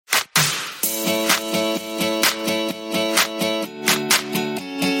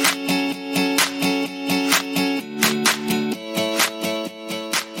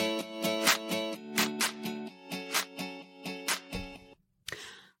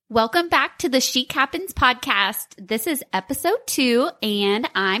Welcome back to the Chic Happens podcast. This is episode 2, and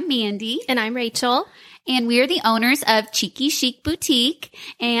I'm Mandy. And I'm Rachel. And we are the owners of Cheeky Chic Boutique,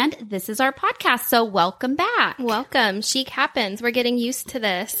 and this is our podcast, so welcome back. Welcome. Chic Happens. We're getting used to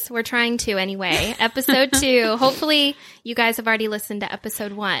this. We're trying to anyway. Episode 2. Hopefully you guys have already listened to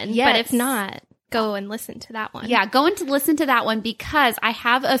episode 1. Yes. But if not, go and listen to that one. Yeah, go and listen to that one because I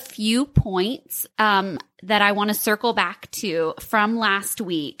have a few points that I want to circle back to from last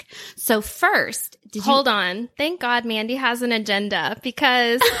week. So first, Hold on. Thank God Mandy has an agenda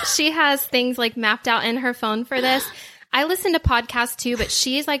because she has things like mapped out in her phone for this. I listen to podcasts too, but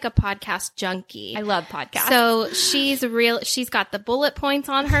she's like a podcast junkie. I love podcasts. So she's got the bullet points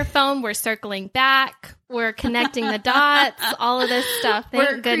on her phone. We're circling back. We're connecting the dots, all of this stuff.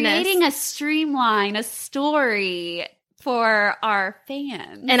 Thank goodness. We're creating a story for our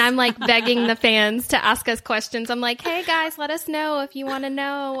fans. And I'm like begging the fans to ask us questions. I'm like, hey guys, let us know if you want to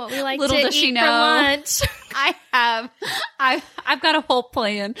know what we like Little to does she eat know. for lunch. I've got a whole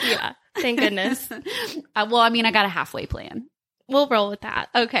plan. Yeah. Thank goodness. I got a halfway plan. We'll roll with that.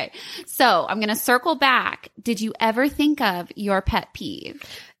 Okay. So I'm going to circle back. Did you ever think of your pet peeve?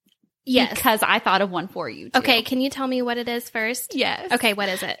 Yes. Because I thought of one for you too. Okay. Can you tell me what it is first? Yes. Okay. What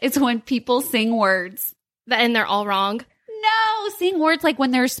is it? It's when people sing words. And they're all wrong. No, sing words like when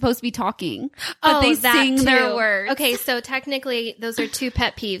they're supposed to be talking. But they sing their words. Okay. So technically those are 2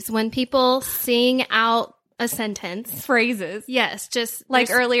 pet peeves. When people sing out a sentence. Phrases. Yes. Just like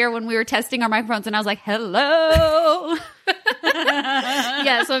earlier when we were testing our microphones and I was like, hello.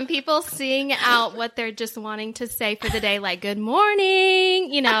 Yes, when people sing out what they're just wanting to say for the day, like good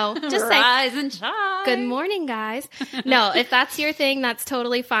morning, just rise say and shine. Good morning, guys. No, if that's your thing, that's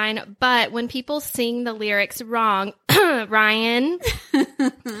totally fine. But when people sing the lyrics wrong, Ryan,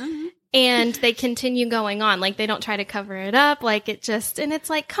 and they continue going on, like they don't try to cover it up, like it just, and it's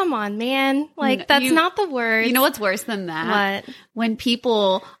like, come on, man, like that's not the word. You know what's worse than that? What? When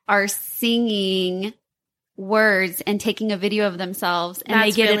people are singing words and taking a video of themselves and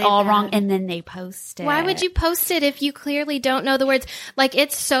That's they get really it all bad. wrong and then they post it. Why would you post it if you clearly don't know the words? Like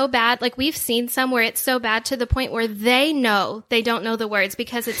it's so bad. Like we've seen some where it's so bad to the point where they know they don't know the words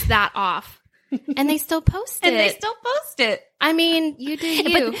because it's that off. And they still post it. And they still post it. I mean, you do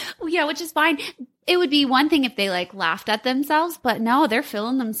you. But, yeah, which is fine. It would be one thing if they like laughed at themselves, but no, they're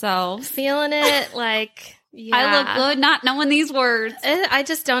feeling themselves. Feeling it like... Yeah. I look good not knowing these words. I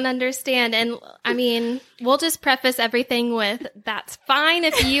just don't understand. And I mean, we'll just preface everything with, that's fine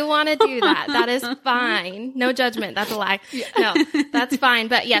if you want to do that. That is fine. No judgment. That's a lie. Yeah. No, that's fine.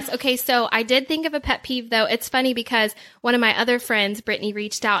 But yes. Okay. So I did think of a pet peeve though. It's funny because one of my other friends, Brittany,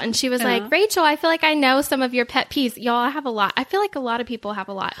 reached out and she was like, Rachel, I feel like I know some of your pet peeves. Y'all, I have a lot. I feel like a lot of people have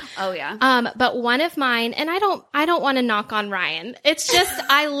a lot. Oh yeah. But one of mine, and I don't want to knock on Ryan. It's just,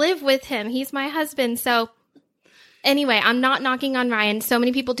 I live with him. He's my husband. So anyway, I'm not knocking on Ryan. So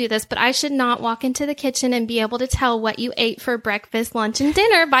many people do this, but I should not walk into the kitchen and be able to tell what you ate for breakfast, lunch, and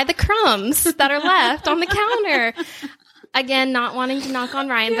dinner by the crumbs that are left on the counter. Again, not wanting to knock on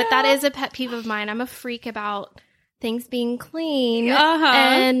Ryan, but that is a pet peeve of mine. I'm a freak about things being clean.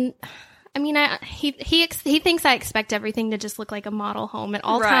 And I mean, he thinks I expect everything to just look like a model home at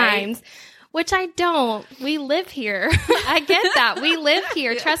all times. Which I don't. We live here. I get that. We live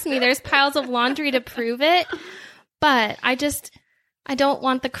here. Trust me, there's piles of laundry to prove it. But I don't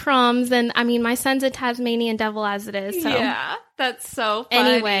want the crumbs. And I mean, my son's a Tasmanian devil as it is. So. Yeah, that's so funny.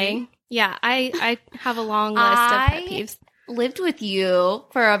 Anyway, yeah, I have a long list of pet peeves. I lived with you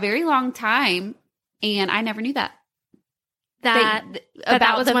for a very long time, and I never knew that. That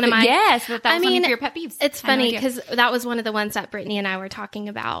was one of my... Yes, that was one of your pet peeves. It's funny because that was one of the ones that Brittany and I were talking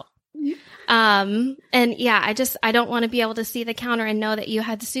about. And yeah, I don't want to be able to see the counter and know that you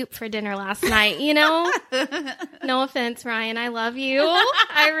had soup for dinner last night, No offense, Ryan. I love you.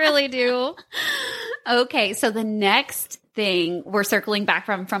 I really do. Okay. So the next thing we're circling back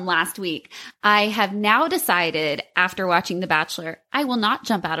from last week, I have now decided after watching The Bachelor, I will not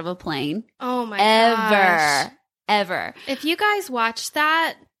jump out of a plane. Oh my gosh. Ever. If you guys watched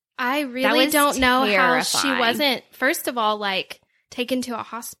that, I really don't know how she wasn't, first of all, like taken to a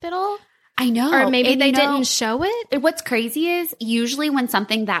hospital. I know. Or maybe they didn't show it. What's crazy is usually when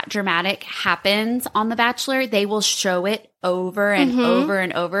something that dramatic happens on The Bachelor, they will show it over and over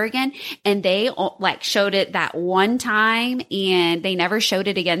and over again. And they like showed it that one time and they never showed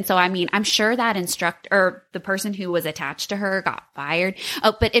it again. So, I mean, I'm sure that the person who was attached to her got fired.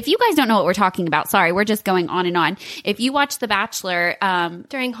 Oh, but if you guys don't know what we're talking about, sorry, we're just going on and on. If you watch The Bachelor,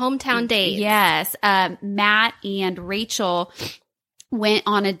 during hometown dates. Yes. Matt and Rachel went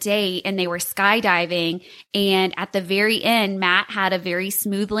on a date and they were skydiving. And at the very end, Matt had a very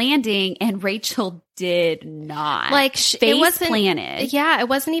smooth landing and Rachel did not. Like, it wasn't planted. Yeah, it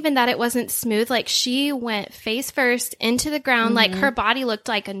wasn't even that it wasn't smooth. Like, she went face first into the ground. Like, her body looked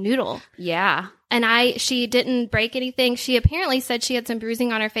like a noodle. Yeah. And she didn't break anything. She apparently said she had some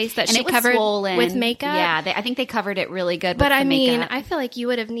bruising on her face that she covered swollen with makeup. Yeah, I think they covered it really good but with the makeup. But I mean, I feel like you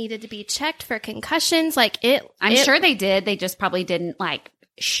would have needed to be checked for concussions. Like, I'm sure they did. They just probably didn't like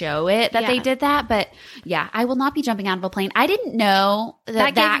show it that they did that. But yeah, I will not be jumping out of a plane. I didn't know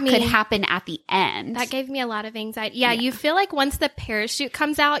that could happen at the end. That gave me a lot of anxiety. Yeah, you feel like once the parachute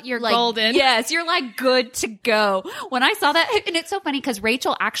comes out, you're like, golden. Yes, you're like good to go. When I saw that, and it's so funny because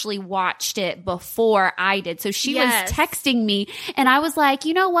Rachel actually watched it before I did. So she was texting me and I was like,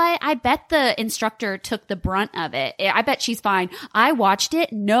 you know what? I bet the instructor took the brunt of it. I bet she's fine. I watched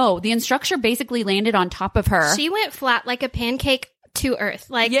it. No, the instructor basically landed on top of her. She went flat like a pancake to earth.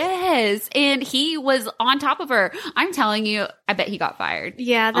 Like, yes. And he was on top of her. I'm telling you, I bet he got fired.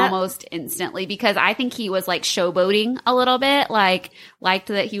 Yeah. Almost instantly, because I think he was like showboating a little bit, liked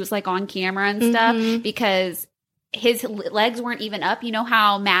that he was like on camera and stuff, because his legs weren't even up. You know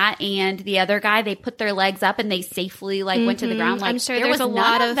how Matt and the other guy, they put their legs up and they safely went to the ground. Like, I'm sure there's a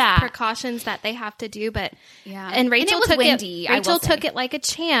lot of precautions that they have to do, but and Rachel took windy, Rachel took it like a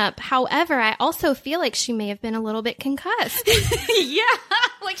champ. However, I also feel like she may have been a little bit concussed. Yeah,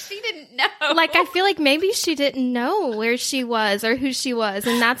 like she didn't know. Like, I feel like maybe she didn't know where she was or who she was,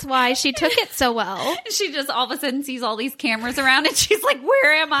 and that's why she took it so well. She just all of a sudden sees all these cameras around and she's like,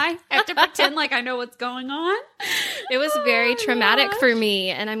 where am I? I have to pretend like I know what's going on. It was very traumatic for me.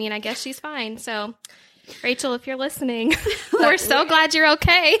 And I mean, I guess she's fine. So, Rachel, if you're listening, we're so glad you're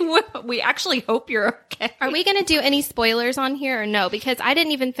okay. We actually hope you're okay. Are we going to do any spoilers on here or no? Because I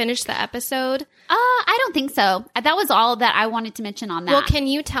didn't even finish the episode. I don't think so. That was all that I wanted to mention on that. Well, can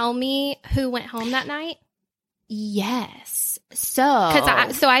you tell me who went home that night? Yes. So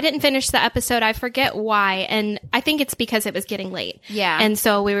I didn't finish the episode. I forget why. And I think it's because it was getting late. Yeah. And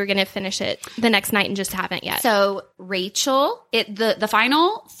so we were going to finish it the next night and just haven't yet. So Rachel, the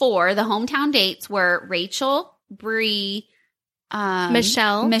final four, the hometown dates were Rachel, Bree,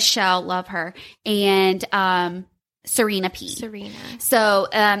 Michelle, love her, and Serena P. So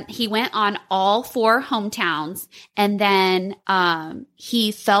he went on all four hometowns, and then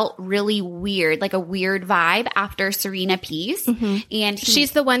he felt really weird, like a weird vibe after Serena P's. And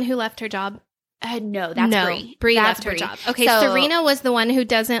she's the one who left her job. No, that's Bree. Bree left her job. Okay, so Serena was the one who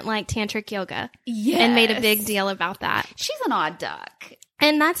doesn't like tantric yoga. Yes. And made a big deal about that. She's an odd duck.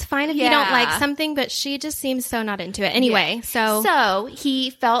 And that's fine if you don't like something, but she just seems so not into it. Anyway, So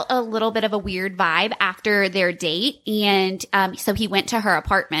he felt a little bit of a weird vibe after their date. And so he went to her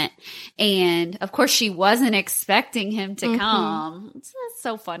apartment. And of course, she wasn't expecting him to come. It's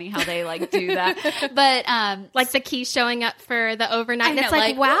so funny how they do that. But like the key showing up for the overnight. It's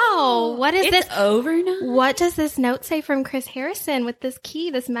like, wow, what is this? Overnight? What does this note say from Chris Harrison with this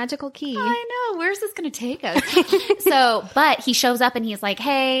key, this magical key? I know. Where's this going to take us? But he shows up and he's like,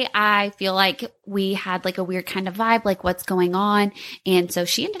 hey, I feel like we had like a weird kind of vibe, like what's going on? And so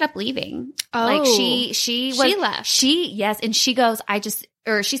she ended up leaving. Oh, like she left. Yes. And she goes,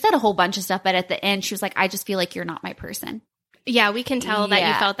 she said a whole bunch of stuff, but at the end she was like, I just feel like you're not my person. Yeah, we can tell that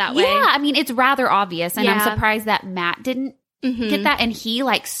you felt that way. Yeah, I mean, it's rather obvious. And I'm surprised that Matt didn't get that. And he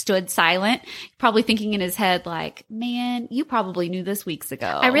stood silent, probably thinking in his head like, man, you probably knew this weeks ago.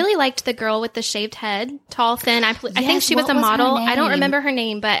 I really liked the girl with the shaved head, tall, thin. I think she was a model. I don't remember her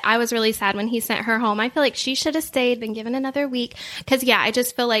name, but I was really sad when he sent her home. I feel like she should have stayed, been given another week. Cause I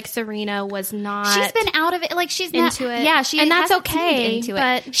just feel like Serena was not. She's been out of it. Like she's into not, it. Yeah. She and that's okay. Into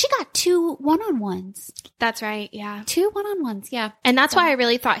but it. She got 2 one-on-ones. That's right. Yeah. 2 one-on-ones. Yeah. And that's why I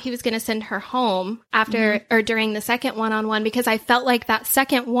really thought he was going to send her home after or during the second one-on-one, because I felt like that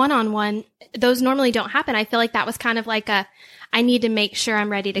second one-on-one, those normally don't happen. I feel like that was kind of like I need to make sure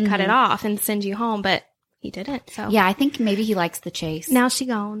I'm ready to cut it off and send you home, but he didn't. So yeah, I think maybe he likes the chase. Now she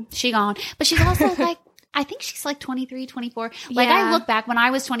gone. But she's also like, I think she's like 23, 24. Like I look back when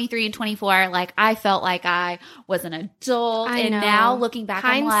I was 23 and 24, like I felt like I was an adult. And now looking back,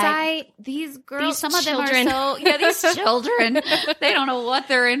 hindsight, I'm like, these girls, some of them are so, these children, they don't know what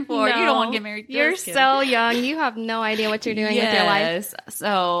they're in for. No, you don't want to get married. You're so young. You have no idea what you're doing with your life.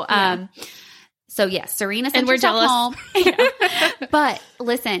 So yes, Serena sent and we're herself jealous. home. But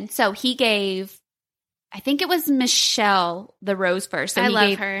listen, so he gave I think it was Michelle, the rose first. So I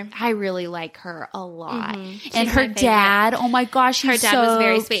love her. I really like her a lot. She's And her my favorite. dad, oh my gosh, Her he's dad so was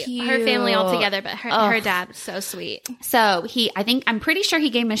very sweet. cute. Her family all together, but her dad was so sweet. So I'm pretty sure he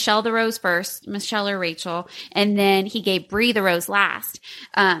gave Michelle the rose first, Michelle or Rachel, and then he gave Bree the rose last.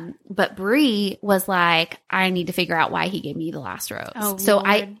 But Bree was like, I need to figure out why he gave me the last rose. Oh, so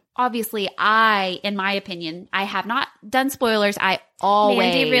Lord. in my opinion, I have not done spoilers.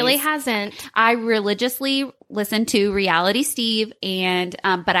 Mandy really hasn't. I religiously listen to Reality Steve, and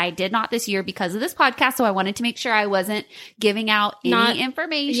but I did not this year because of this podcast. So I wanted to make sure I wasn't giving out any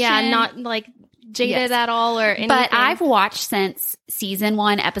information. Yeah, not like jaded at all or anything. But I've watched since season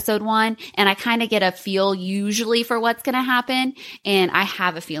 1, episode 1, and I kind of get a feel usually for what's going to happen. And I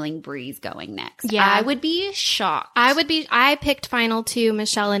have a feeling Bree's going next. Yeah. I would be shocked. I picked final 2,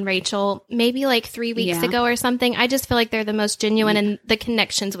 Michelle and Rachel, maybe like 3 weeks ago or something. I just feel like they're the most genuine and the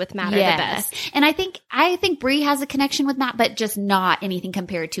connections with Matt are the best. And I think Bree has a connection with Matt, but just not anything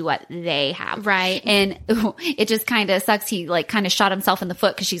compared to what they have. Right. And it just kind of sucks. He like kind of shot himself in the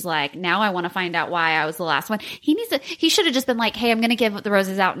foot because she's like, now I want to find out why I was the last one. He should have just been like, hey, I'm going to give the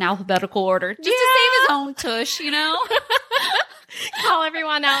roses out in alphabetical order just to save his own tush, you know? Call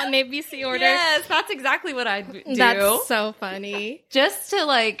everyone out in ABC order. Yes, that's exactly what I'd do. That's so funny. Just to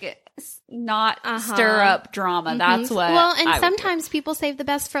like not stir up drama. That's what. Well, and sometimes people save the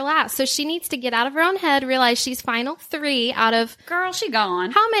best for last. So she needs to get out of her own head, realize she's final 3 out of girl, she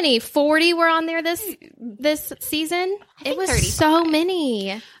gone. How many? 40 were on there this season? It was 35. so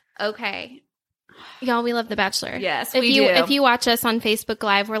many. Okay. Y'all, we love The Bachelor. Yes, we do. do. If you watch us on Facebook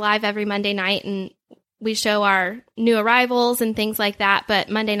Live, we're live every Monday night and we show our new arrivals and things like that. But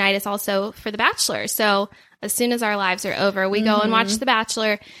Monday night is also for The Bachelor. So as soon as our lives are over, we go and watch The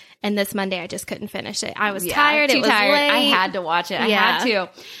Bachelor. And this Monday, I just couldn't finish it. I was tired. It was tired. late. I had to watch it. I had to.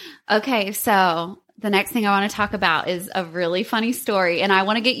 Okay, so the next thing I want to talk about is a really funny story. And I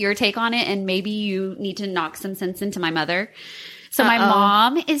want to get your take on it. And maybe you need to knock some sense into my mother. So my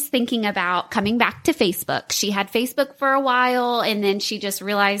mom is thinking about coming back to Facebook. She had Facebook for a while and then she just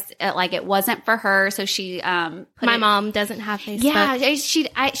realized it wasn't for her. So she, my mom doesn't have Facebook. Yeah,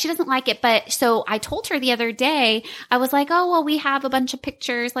 she doesn't like it. But so I told her the other day, I was like, oh, well, we have a bunch of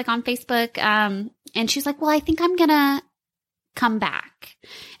pictures like on Facebook. And she's like, well, I think I'm going to come back.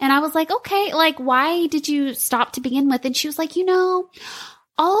 And I was like, okay, like, why did you stop to begin with? And she was like,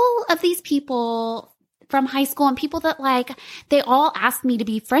 all of these people from high school and people that they all asked me to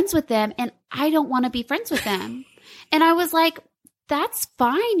be friends with them and I don't want to be friends with them. And I was like, that's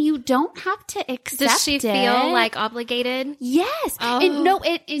fine. You don't have to accept it. Does she feel like obligated? Yes. Oh,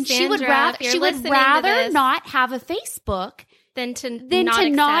 and Sandra, she would rather not have a Facebook than to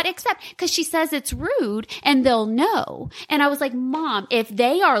not accept, because she says it's rude and they'll know. And I was like, Mom, if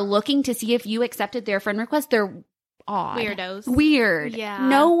they are looking to see if you accepted their friend request, they're odd. Weirdos. Weird. Yeah.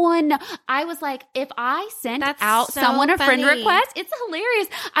 No one. I was like, if I sent out someone a friend request, it's hilarious.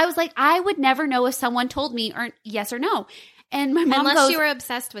 I was like, I would never know if someone told me or yes or no. And my mom unless you were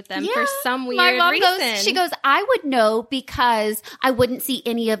obsessed with them for some weird my mom reason. She goes, I would know because I wouldn't see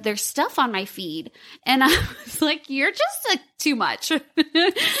any of their stuff on my feed. And I was like, you're just too much.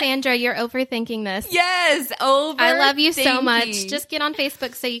 Sandra, you're overthinking this. Yes, I love you so much. Just get on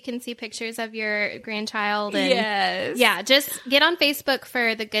Facebook so you can see pictures of your grandchild. And yes. Yeah, just get on Facebook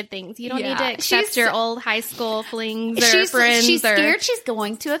for the good things. You don't need to accept your old high school flings or friends. She's scared she's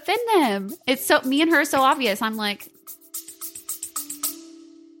going to offend them. It's so, me and her are so obvious. I'm like,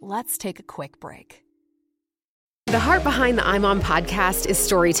 let's take a quick break. The heart behind the iMom podcast is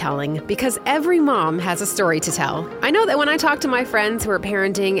storytelling, because every mom has a story to tell. I know that when I talk to my friends who are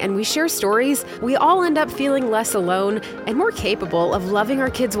parenting and we share stories, we all end up feeling less alone and more capable of loving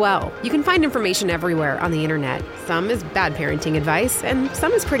our kids well. You can find information everywhere on the internet. Some is bad parenting advice and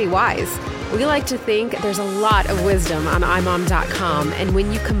some is pretty wise. We like to think there's a lot of wisdom on imom.com, and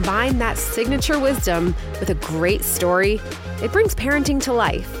when you combine that signature wisdom with a great story, it brings parenting to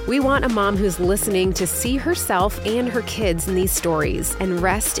life. We want a mom who's listening to see herself and her kids in these stories and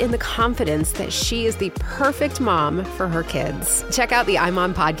rest in the confidence that she is the perfect mom for her kids. Check out the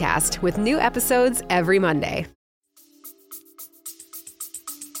iMom podcast with new episodes every Monday.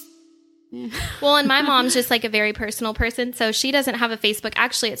 Well, and my mom's just like a very personal person, so she doesn't have a Facebook.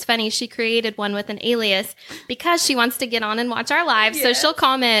 Actually, it's funny. She created one with an alias because she wants to get on and watch our lives. Yes. So she'll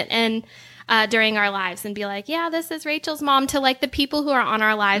comment and during our lives and be like, yeah, this is Rachel's mom, to like the people who are on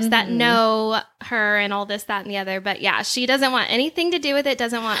our lives that know her and all this, that, and the other. But yeah, she doesn't want anything to do with it,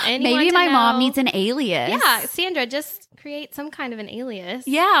 doesn't want anyone maybe to my know. Mom needs an alias. Yeah, Sandra, just create some kind of an alias.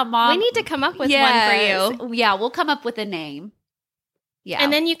 Yeah, Mom. We need to come up with one for you. Yeah, we'll come up with a name. Yeah.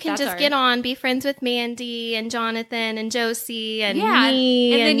 And then you can that's just our- get on, be friends with Mandy and Jonathan and Josie and Yeah.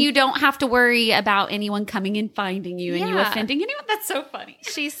 me. And then you don't have to worry about anyone coming and finding you and you Yeah. offending anyone. That's so funny.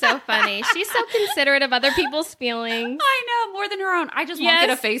 She's so funny. She's so considerate of other people's feelings. I know, more than her own. I just won't get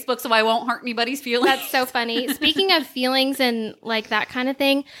a Facebook so I won't hurt anybody's feelings. That's so funny. Speaking of feelings and like that kind of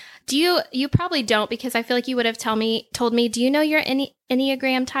thing, you probably don't, because I feel like you would have told me, do you know your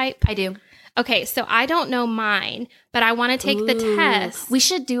Enneagram type? I do. Okay, so I don't know mine, but I want to take the test. We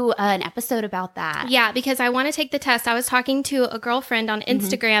should do an episode about that. Yeah, because I want to take the test. I was talking to a girlfriend on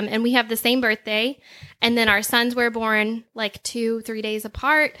Instagram, and we have the same birthday, and then our sons were born like 2-3 days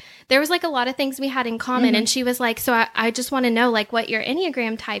apart. There was like a lot of things we had in common, and she was like, so I just want to know like what your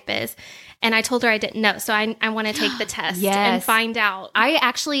Enneagram type is. And I told her I didn't know, so I want to take the test and find out. I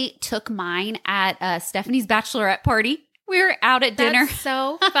actually took mine at Stephanie's bachelorette party. We were out at dinner. That's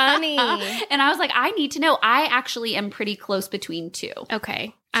so funny. And I was like, I need to know. I actually am pretty close between two.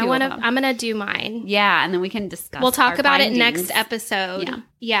 Okay. Two of them. I'm going to do mine. Yeah, and then we can discuss. We'll talk our about findings. it next episode.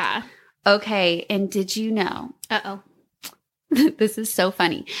 Yeah. Okay, and did you know? Uh-oh. This is so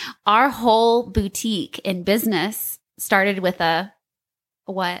funny. Our whole boutique in business started with a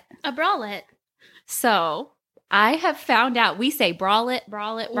what? A bralette. So I have found out, we say bralette.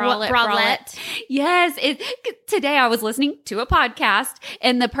 Bralette. Yes. Today I was listening to a podcast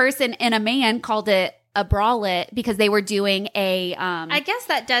and the person in a man called it a bralette because they were doing I guess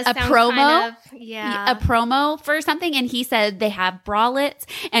that does a sound promo, kind of, yeah. a promo for something. And he said they have bralettes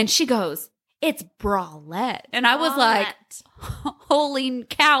and she goes, it's bralette. And I was like, holy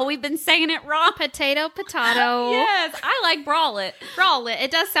cow, we've been saying it wrong. Potato. Yes, I like bralette. Bralette.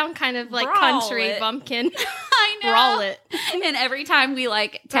 It does sound kind of like country Bralette. bumpkin. I know. Bralette. And every time we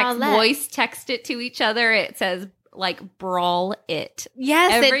like Bralette. voice text it to each other, it says like brawl it.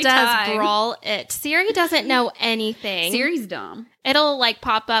 Yes, Every it does time. brawl it. Siri doesn't know anything. Siri's dumb. It'll like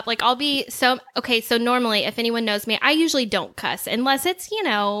pop up. Like I'll be so normally if anyone knows me, I usually don't cuss unless it's,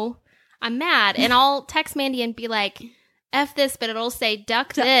 I'm mad. And I'll text Mandy and be like, F this, but it'll say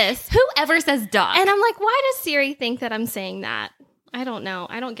duck this. Whoever says duck. And I'm like, why does Siri think that I'm saying that? I don't know.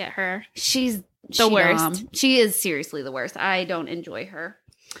 I don't get her. She's The worst. dumb. She is seriously the worst. I don't enjoy her.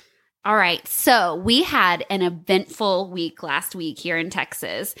 All right. So we had an eventful week last week here in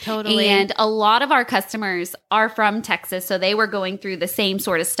Texas. Totally. And a lot of our customers are from Texas. So they were going through the same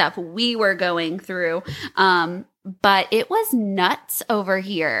sort of stuff we were going through. But it was nuts over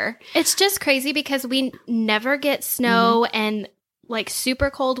here. It's just crazy because we never get snow and like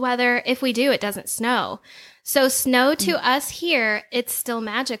super cold weather. If we do, it doesn't snow. So snow to us here, it's still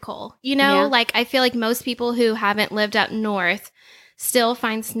magical. Yeah. Like I feel like most people who haven't lived up north still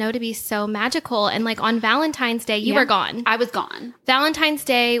find snow to be so magical. And like on Valentine's Day, you were gone. I was gone. Valentine's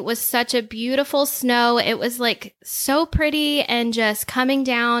Day was such a beautiful snow. It was like so pretty and just coming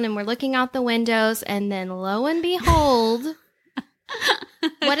down, and we're looking out the windows, and then lo and behold,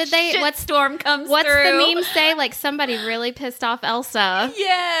 what storm comes what's through. the meme say? Like somebody really pissed off Elsa.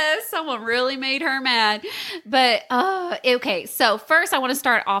 Yes, someone really made her mad. But okay, so first I want to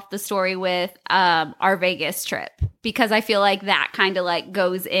start off the story with our Vegas trip, because I feel like that kind of like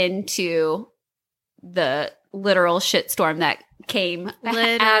goes into the literal shitstorm that came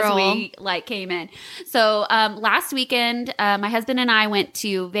as we like came in. So last weekend, my husband and I went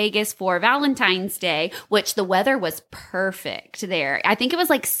to Vegas for Valentine's Day, which the weather was perfect there. I think it was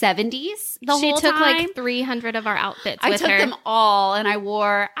like 70s the She whole took time. like 300 of our outfits I with took her. them all, and I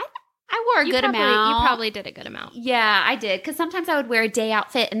wore a good amount. You probably did a good amount. Yeah, I did. Because sometimes I would wear a day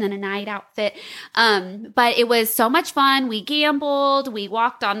outfit and then a night outfit. But it was so much fun. We gambled. We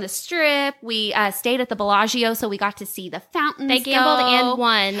walked on the strip. We stayed at the Bellagio, so we got to see the fountains. They gambled and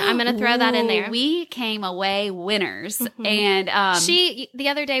won. I'm going to throw that in there. We came away winners. Mm-hmm. And the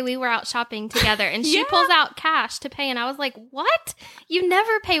other day we were out shopping together, and she pulls out cash to pay, and I was like, what? You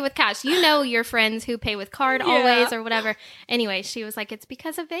never pay with cash. You know your friends who pay with card always or whatever. Anyway, she was like, it's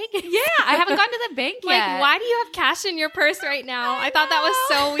because of Vegas. Yeah, I haven't gone to the bank yet. Like, why do you have cash in your purse right now? I thought that was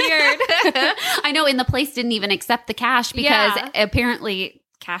so weird. I know, and the place didn't even accept the cash because apparently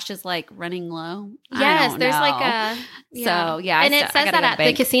cash is like running low. Yes, there's know. like a So yeah, and it I says gotta that go to at the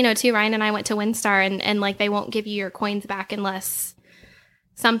bank. casino too. Ryan and I went to WinStar, and like they won't give you your coins back unless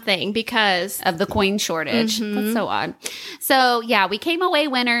something because of the coin shortage. That's so odd. So yeah, we came away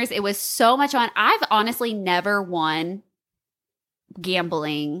winners. It was so much fun. I've honestly never won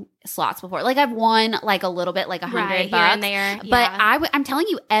gambling slots before. Like I've won like a little bit, like $100 here and there. But I'm telling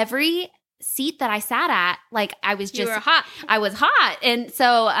you, every seat that I sat at, like I was just You were hot. I was hot. And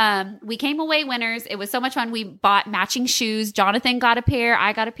so we came away winners. It was so much fun. We bought matching shoes. Jonathan got a pair.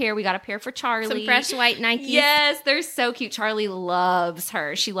 I got a pair. We got a pair for Charlie. Some fresh white Nikes. Yes, they're so cute. Charlie loves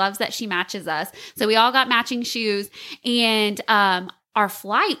her. She loves that she matches us. So we all got matching shoes. And our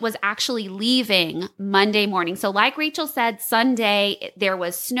flight was actually leaving Monday morning. So like Rachel said, Sunday, there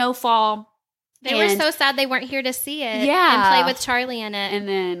was snowfall. They were so sad they weren't here to see it. Yeah. And play with Charlie in it.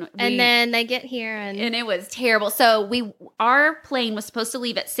 And then they get here and it was terrible. So our plane was supposed to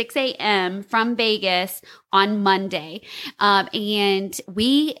leave at 6 a.m. from Vegas on Monday. And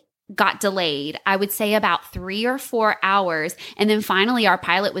we got delayed, I would say about 3 or 4 hours. And then finally our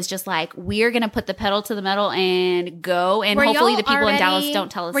pilot was just like, we're going to put the pedal to the metal and go. And hopefully the people in Dallas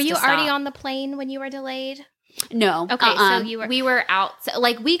don't tell us to stop. Were you already on the plane when you were delayed? No. Okay, so we were out. So,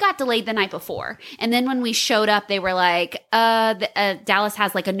 like, we got delayed the night before. And then when we showed up, they were like, Dallas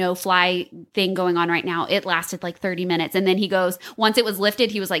has like a no-fly thing going on right now. It lasted like 30 minutes. And then he goes, once it was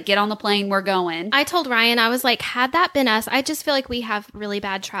lifted, he was like, get on the plane. We're going. I told Ryan, I was like, had that been us, I just feel like we have really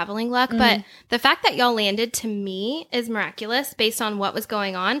bad traveling luck. But the fact that y'all landed to me is miraculous based on what was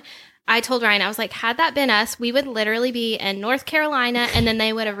going on. I told Ryan, I was like, had that been us, we would literally be in North Carolina and then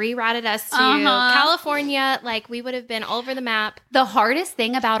they would have rerouted us to California. Like we would have been all over the map. The hardest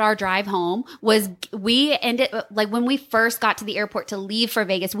thing about our drive home was we ended, like when we first got to the airport to leave for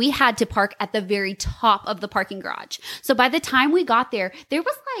Vegas, we had to park at the very top of the parking garage. So by the time we got there, there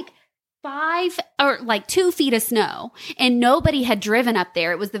was like 2 feet of snow and nobody had driven up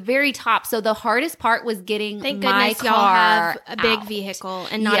there. It was the very top. So the hardest part was getting Thank my goodness car y'all have a big out. vehicle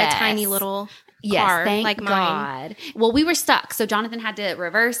and not a tiny little car thank like mine. God. Well, we were stuck. So Jonathan had to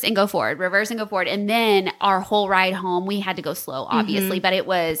reverse and go forward. And then our whole ride home, we had to go slow, obviously, but it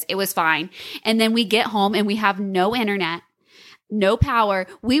was fine. And then we get home and we have no internet. No power.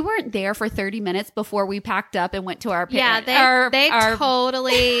 We weren't there for 30 minutes before we packed up and went to our parents. Yeah, they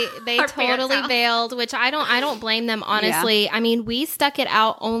totally house. bailed, which I don't blame them, honestly. Yeah. I mean, we stuck it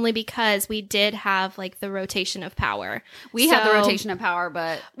out only because we did have like the rotation of power. We had the rotation of power,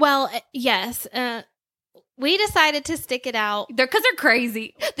 but yes. We decided to stick it out. Because they're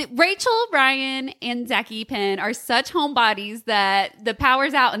crazy. Rachel, Ryan, and Zachy Penn are such homebodies that the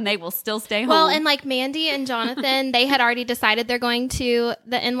power's out and they will still stay home. Well, and like Mandy and Jonathan, they had already decided they're going to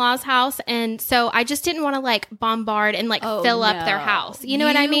the in-laws' house. And so I just didn't want to like bombard and like fill up their house. You know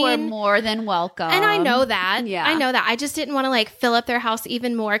what I mean? You are more than welcome. And I know that. Yeah. I know that. I just didn't want to like fill up their house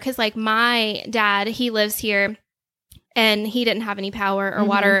even more because like my dad, he lives here. And he didn't have any power or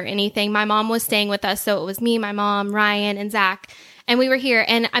water or anything. My mom was staying with us. So it was me, my mom, Ryan, and Zach. And we were here.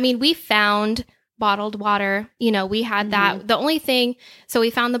 And I mean, we found bottled water. You know, we had that. The only thing, so we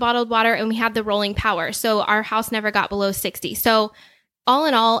found the bottled water and we had the rolling power. So our house never got below 60. So all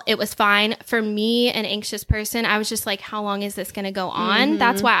in all, it was fine. For me, an anxious person, I was just like, how long is this going to go on?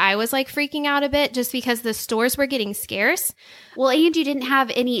 That's why I was like freaking out a bit, just because the stores were getting scarce. Well, and you didn't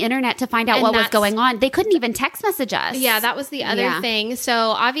have any internet to find out what was going on. They couldn't even text message us. Yeah, that was the other thing. So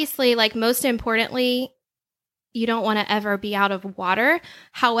obviously, like most importantly, you don't want to ever be out of water.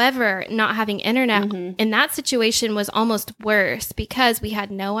 However, not having internet in that situation was almost worse because we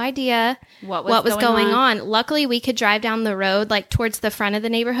had no idea what was going on. Luckily, we could drive down the road like towards the front of the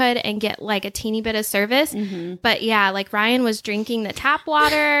neighborhood and get like a teeny bit of service. But yeah, like Ryan was drinking the tap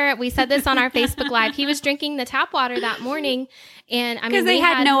water. We said this on our Facebook Live. He was drinking the tap water that morning. And I mean, because they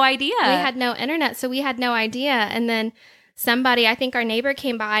had no idea. We had no internet, so we had no idea. And then somebody, I think our neighbor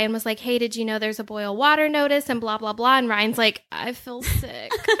came by and was like, hey, did you know there's a boil water notice and blah, blah, blah. And Ryan's like, I feel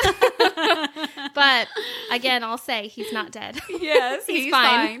sick. But again, I'll say he's not dead. Yes, he's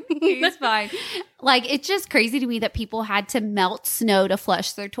fine. He's fine. Like, it's just crazy to me that people had to melt snow to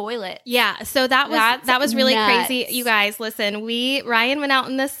flush their toilet. Yeah. So that was really crazy. You guys, listen, Ryan went out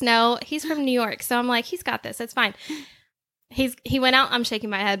in the snow. He's from New York. So I'm like, he's got this. It's fine. He went out. I'm shaking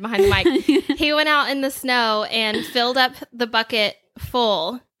my head behind the mic. He went out in the snow and filled up the bucket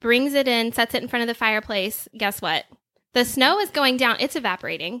full, brings it in, sets it in front of the fireplace. Guess what? The snow is going down. It's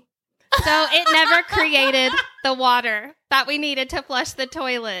evaporating. So it never created the water that we needed to flush the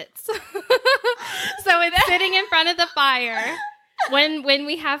toilets. So it's sitting in front of the fire. When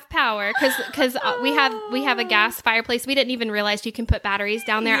we have power, because we have a gas fireplace. We didn't even realize you can put batteries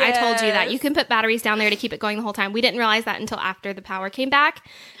down there. Yes. I told you that you can put batteries down there to keep it going the whole time. We didn't realize that until after the power came back.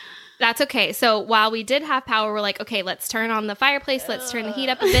 That's okay. So while we did have power, we're like, okay, let's turn on the fireplace. Let's turn the heat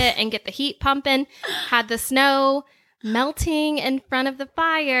up a bit and get the heat pumping. Had the snow melting in front of the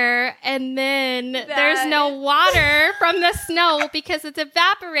fire, and then there's no water from the snow because it's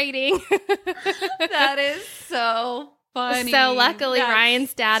evaporating. That is so funny. So luckily, That's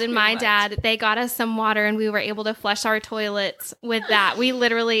Ryan's dad and too my much. dad, they got us some water and we were able to flush our toilets with that. We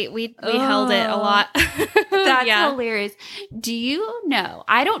literally, we held it a lot. That's yeah. hilarious. Do you know?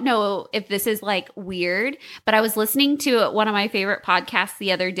 I don't know if this is like weird, but I was listening to one of my favorite podcasts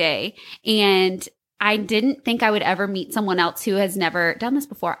the other day, and I didn't think I would ever meet someone else who has never done this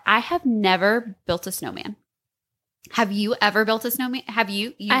before. I have never built a snowman. Have you ever built a snowman? Have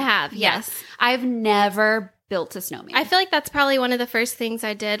you? I have, yes. I've never built a snowman. I feel like that's probably one of the first things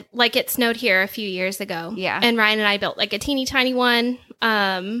I did. Like it snowed here a few years ago. Yeah. And Ryan and I built like a teeny tiny one.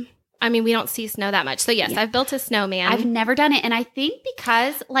 I mean, we don't see snow that much. So yes, I've built a snowman. I've never done it. And I think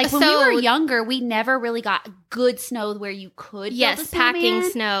because like when we were younger, we never really got good snow where you could build a snowman. Packing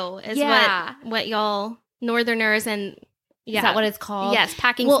snow is what y'all Northerners and Is that what it's called? Yes,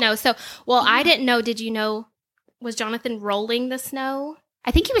 packing snow. So, I didn't know. Did you know, was Jonathan rolling the snow? I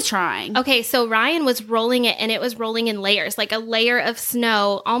think he was trying. Okay, so Ryan was rolling it, and it was rolling in layers, like a layer of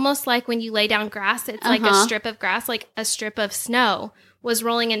snow, almost like when you lay down grass. It's like a strip of grass, like a strip of snow was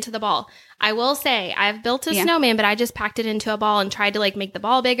rolling into the ball. I will say, I've built a snowman, but I just packed it into a ball and tried to like make the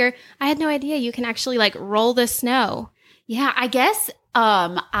ball bigger. I had no idea you can actually like roll the snow. Yeah, I guess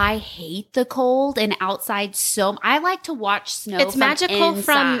I hate the cold and outside so I like to watch snow. It's magical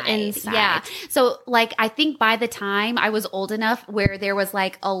from inside. Yeah. So like I think by the time I was old enough where there was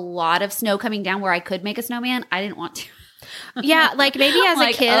like a lot of snow coming down where I could make a snowman, I didn't want to. Yeah, like maybe as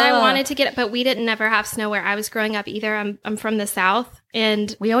Like, a kid I wanted to get it, but we didn't never have snow where I was growing up either. I'm from the South,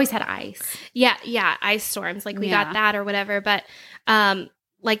 and We always had ice. yeah, ice storms. Like we got that or whatever, but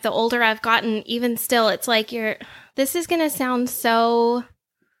like the older I've gotten, even still, it's like this is going to sound so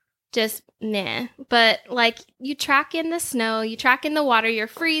just meh, but like you track in the snow, you track in the water, you're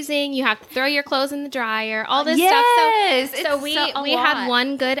freezing, you have to throw your clothes in the dryer, all this stuff. So we had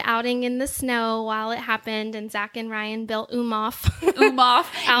one good outing in the snow while it happened, and Zach and Ryan built Umoff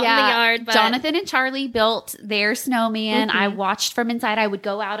out in the yard. But Jonathan and Charlie built their snowman. I watched from inside. I would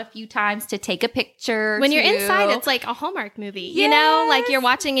go out a few times to take a picture. When you're inside, it's like a Hallmark movie, you know, like you're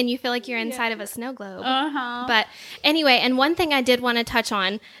watching and you feel like you're inside of a snow globe. But anyway, and one thing I did want to touch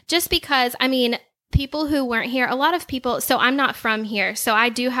on, just because, I mean, people who weren't here, a lot of people, so I'm not from here, so I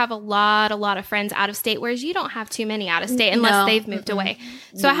do have a lot of friends out of state, whereas you don't have too many out of state unless they've moved away.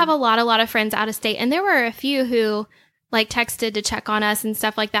 So I have a lot of friends out of state, and there were a few who like texted to check on us and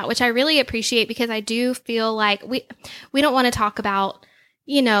stuff like that, which I really appreciate, because I do feel like we don't want to talk about,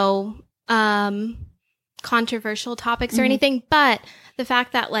 you know, controversial topics or anything, but the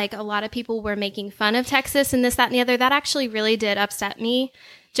fact that like a lot of people were making fun of Texas and this, that, and the other, that actually really did upset me,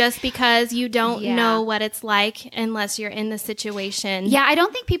 just because you don't know what it's like unless you're in the situation. Yeah, I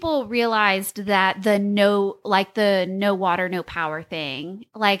don't think people realized that the no water, no power thing.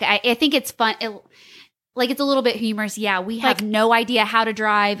 Like, I think it's fun. It's a little bit humorous. Yeah, we have no idea how to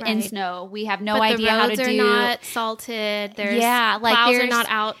drive in snow. We have no idea how to do. The roads are not salted. Plows are not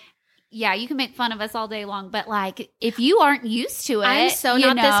out. Yeah, you can make fun of us all day long, but like if you aren't used to it, I'm so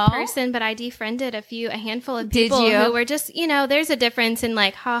not this person, but I defriended a handful of people who were just, you know, there's a difference in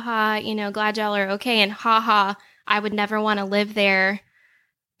like, haha, you know, glad y'all are okay, and haha, I would never want to live there.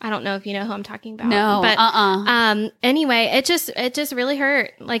 I don't know if you know who I'm talking about. No, but anyway, it just really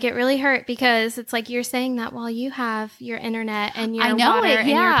hurt. Like it really hurt, because it's like you're saying that while you have your internet and your water and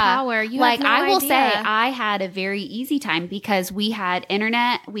your power, you have no idea. I will say I had a very easy time, because we had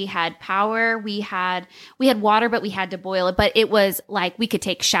internet, we had power, we had water, but we had to boil it. But it was like we could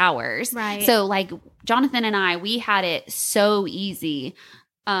take showers. Right. So like Jonathan and I, we had it so easy.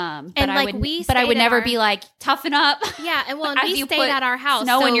 But I would never be like, toughen up. Yeah, and we stayed at our house.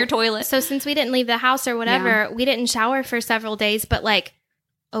 Snow in your toilet. So since we didn't leave the house or whatever, we didn't shower for several days. But like,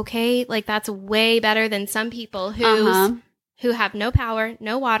 okay, like that's way better than some people who have no power,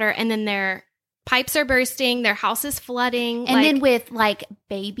 no water, and then their pipes are bursting, their house is flooding, and then with like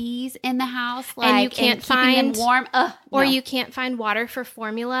babies in the house, like, and you can't find them warm, you can't find water for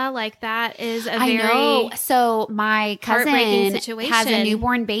formula. Like that is a I very know. So my heartbreaking cousin situation. has a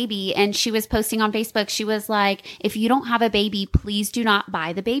newborn baby, and she was posting on Facebook. She was like, "If you don't have a baby, please do not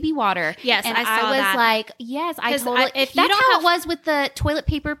buy the baby water." Yes, and I saw was that. like, "Yes, I 'Cause totally." if you that's don't how have- it was with the toilet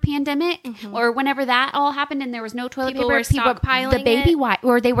paper pandemic, or whenever that all happened, and there was no toilet People paper. were stockpiling the baby it. wipe,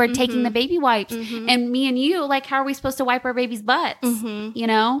 or they were taking the baby wipes, and me and you, like, how are we supposed to wipe our babies' butts? You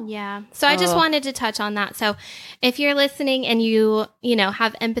know? Yeah. So I just wanted to touch on that. So if you're listening and you know,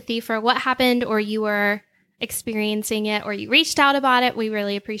 have empathy for what happened, or you were experiencing it, or you reached out about it, we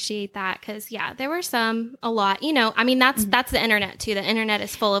really appreciate that. Cause there were a lot, you know, I mean, that's the internet too. The internet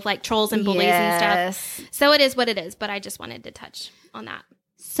is full of like trolls and bullies and stuff. So it is what it is, but I just wanted to touch on that.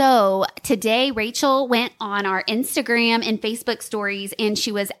 So today, Rachel went on our Instagram and Facebook stories, and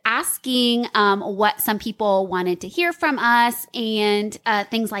she was asking what some people wanted to hear from us and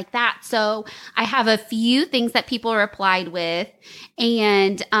things like that. So I have a few things that people replied with.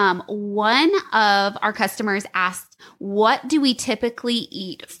 And one of our customers asked, what do we typically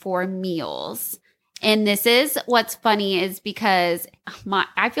eat for meals? And this is what's funny is because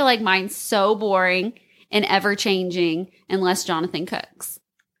I feel like mine's so boring and ever changing unless Jonathan cooks.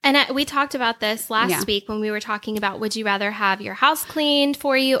 And we talked about this last week when we were talking about, would you rather have your house cleaned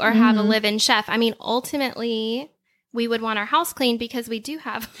for you or have a live-in chef? I mean, ultimately, we would want our house cleaned because we do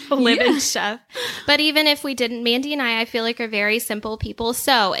have a live-in chef. But even if we didn't, Mandy and I feel like are very simple people.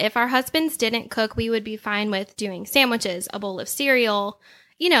 So if our husbands didn't cook, we would be fine with doing sandwiches, a bowl of cereal,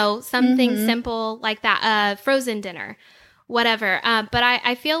 something simple like that, frozen dinner. Whatever. But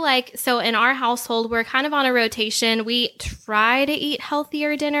I feel like, so in our household, we're kind of on a rotation. We try to eat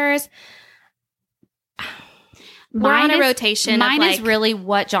healthier dinners. We're on a rotation. Mine is really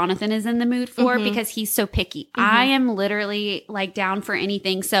what Jonathan is in the mood for because he's so picky. I am literally like down for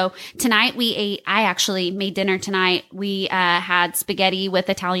anything. So tonight I actually made dinner tonight. We had spaghetti with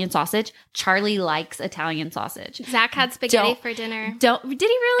Italian sausage. Charlie likes Italian sausage. Zach had spaghetti for dinner. Did he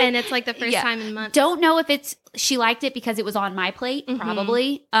really? And it's like the first time in months. Don't know if she liked it because it was on my plate,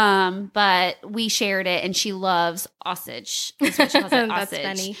 probably. But we shared it and she loves sausage. Is what she calls it, That's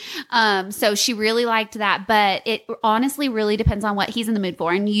sausage. funny. So she really liked that, but it honestly really depends on what he's in the mood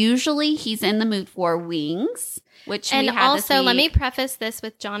for. And usually he's in the mood for wings, which and we had this also week. Let me preface this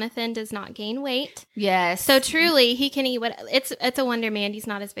with Jonathan does not gain weight. Yes. So truly he can eat it's a wonder Mandy's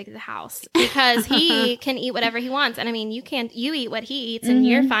not as big as the house because he can eat whatever he wants. And I mean, you eat what he eats and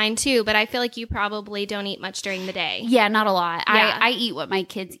you're fine too, but I feel like you probably don't eat much during the day. Yeah, not a lot. Yeah. I eat what my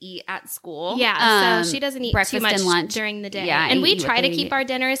kids eat at school. Yeah, so she doesn't eat breakfast too much and lunch during the day. Yeah, and we eat what try to they keep eat. our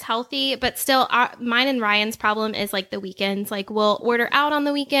dinners healthy, but still mine and Ryan's problem is like the weekends. Like we'll order out on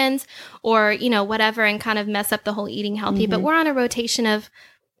the weekends or, whatever and kind of mess up the whole eating healthy. But we're on a rotation of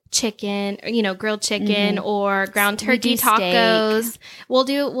chicken, or, grilled chicken or ground turkey tacos. Steak. We'll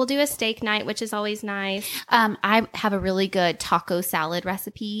do a steak night, which is always nice. I have a really good taco salad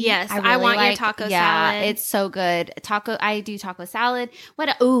recipe. Yes, really I want your taco salad. It's so good. I do taco salad.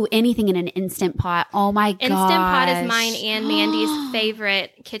 Anything in an Instant Pot. Oh my god. Instant Pot is mine and Mandy's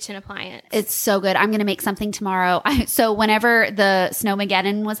favorite kitchen appliance. It's so good. I'm going to make something tomorrow. So whenever the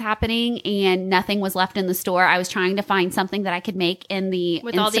Snowmageddon was happening and nothing was left in the store, I was trying to find something that I could make in the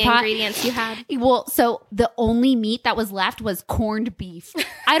with all the ingredients you had. Well, so the only meat that was left was corned beef.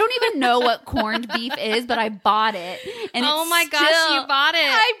 I don't even know what corned beef is, but I bought it. And oh my gosh, you bought it.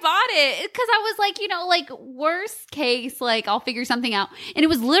 I bought it because I was like, worst case, like I'll figure something out. And it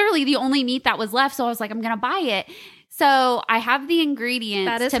was literally the only meat that was left. So I was like, I'm going to buy it. So I have the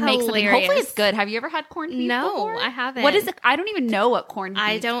ingredients to make something. Hopefully it's good. Have you ever had corned beef before? No, I haven't. What is it? I don't even know what corned beef is.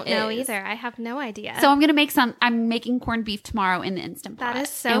 I don't know either. I have no idea. So I'm going to make I'm making corned beef tomorrow in the Instant Pot. That is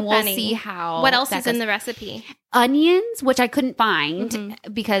so and funny. We'll see how. What else is in the recipe? Onions, which I couldn't find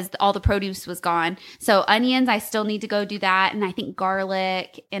because all the produce was gone. So onions, I still need to go do that. And I think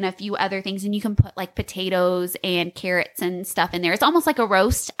garlic and a few other things. And you can put like potatoes and carrots and stuff in there. It's almost like a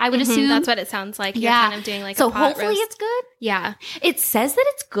roast, I would assume. That's what it sounds like. You're kind of doing like a pot hopefully roast. It's good. Yeah. It says that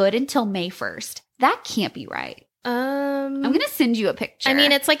it's good until May 1st. That can't be right. I'm going to send you a picture. I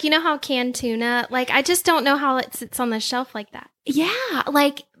mean, it's like, how canned tuna, like, I just don't know how it sits on the shelf like that. Yeah.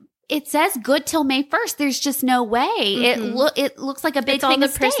 Like, it says good till May 1st. There's just no way. It looks like a big it's thing all the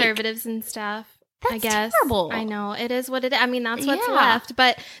of steak. preservatives and stuff. That's I guess. terrible. I know. It is what it is. I mean, that's what's left.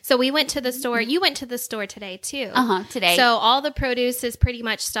 But so we went to the store. You went to the store today too. Today. So all the produce is pretty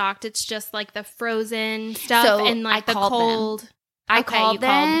much stocked. It's just like the frozen stuff and like the cold. I called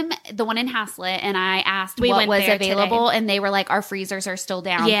them, the one in Haslett, and I asked what was available, and they were like, our freezers are still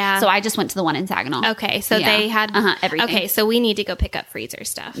down. Yeah. So I just went to the one in Saginaw. Okay. So they had everything. Okay. So we need to go pick up freezer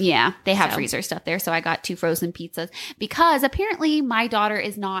stuff. Yeah. They have freezer stuff there. So I got 2 frozen pizzas because apparently my daughter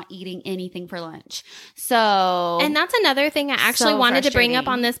is not eating anything for lunch. So. And that's another thing I actually wanted to bring up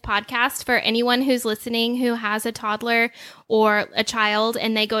on this podcast for anyone who's listening who has a toddler or a child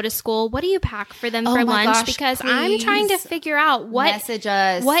and they go to school. What do you pack for them for lunch? Gosh, because please. I'm trying to figure out Message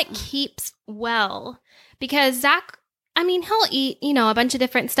us. what keeps well. Because Zach, I mean, he'll eat, a bunch of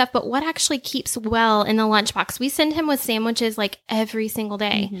different stuff, but what actually keeps well in the lunchbox? We send him with sandwiches like every single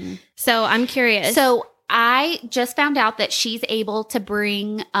day. So I'm curious. So I just found out that she's able to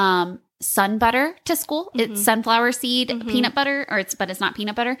bring sun butter to school. It's sunflower seed peanut butter, but it's not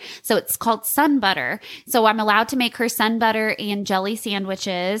peanut butter. So it's called sun butter. So I'm allowed to make her sun butter and jelly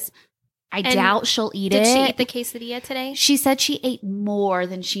sandwiches. I doubt she'll eat it. Did she eat the quesadilla today? She said she ate more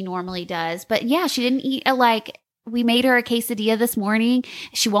than she normally does. But yeah, she didn't eat we made her a quesadilla this morning.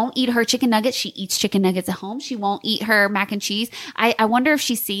 She won't eat her chicken nuggets. She eats chicken nuggets at home. She won't eat her mac and cheese. I wonder if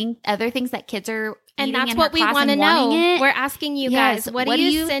she's seeing other things that kids are eating and that's in what her we class want to and know. wanting it. We're asking you Yes. guys, what do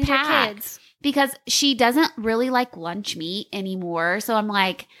you send your pack? kids? Because she doesn't really like lunch meat anymore. So I'm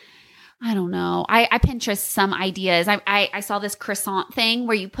like, I don't know. I Pinterest some ideas. I saw this croissant thing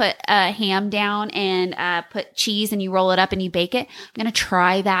where you put ham down and put cheese and you roll it up and you bake it. I'm going to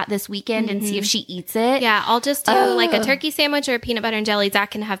try that this weekend and see if she eats it. Yeah, I'll just do like a turkey sandwich or a peanut butter and jelly. Zach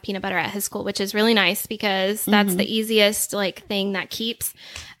can have peanut butter at his school, which is really nice because that's the easiest like thing that keeps.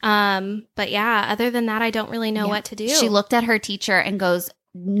 But yeah, other than that, I don't really know what to do. She looked at her teacher and goes,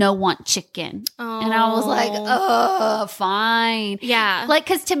 "No want chicken." And I was like, "Oh, fine." Yeah. Like,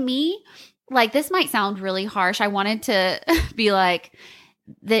 because to me, like, this might sound really harsh. I wanted to be like,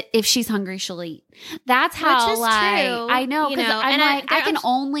 that if she's hungry, she'll eat. That's how, Which is like, true, I know. you Because know, I'm and like, I can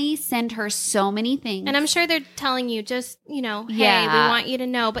only send her so many things. And I'm sure they're telling you just, hey, Yeah. we want you to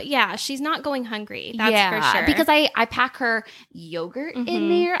know. But yeah, she's not going hungry. That's for sure. Because I pack her yogurt in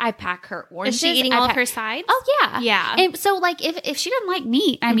there. I pack her oranges. Is she eating all of her sides? Oh, yeah. Yeah. And so, like, if she doesn't like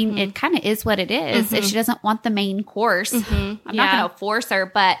meat, I mean, it kind of is what it is. If she doesn't want the main course, I'm not going to force her.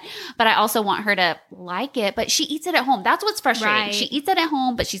 But I also want her to like it. But she eats it at home. That's what's frustrating. Right. She eats it at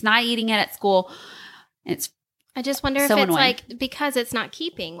home, but she's not eating it at school. I just wonder so if it's annoying. like because it's not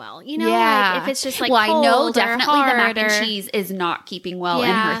keeping well, Yeah. like if it's just like well, cold I know or definitely the hard mac and cheese is not keeping well in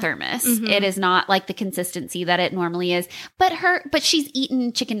Yeah. her thermos. It is not like the consistency that it normally is. But she's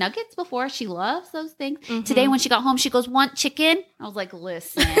eaten chicken nuggets before. She loves those things. Today when she got home, she goes, "Want chicken?" I was like,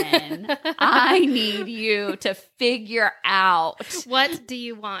 "Listen, I need you to figure out What do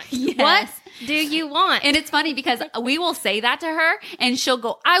you want? Yes. What do you want? And it's funny because we will say that to her and she'll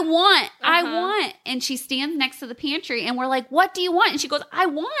go, I want. And she stands next to the pantry and we're like, "What do you want?" And she goes, "I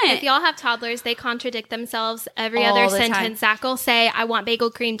want." If y'all have toddlers, they contradict themselves every All other the time. sentence. Zach will say, "I want bagel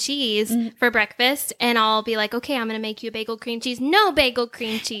cream cheese for breakfast." And I'll be like, "Okay, I'm going to make you a bagel cream cheese." "No bagel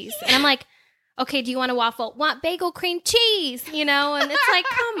cream cheese." And I'm like, "Okay, do you want a waffle?" "Want bagel cream cheese." And it's like,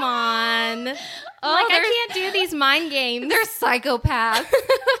 come on. I can't do these mind games. They're psychopaths.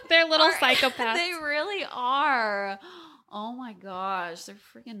 They're little psychopaths. They really are. Oh my gosh, they're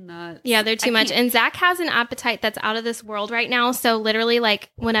freaking nuts. Yeah, they're too much. And Zach has an appetite that's out of this world right now. So literally, like,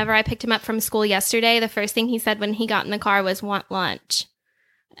 whenever I picked him up from school yesterday, the first thing he said when he got in the car was, "Want lunch."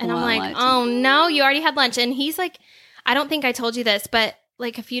 And I'm like, lunch. "Oh no, you already had lunch." And he's like, I don't think I told you this, but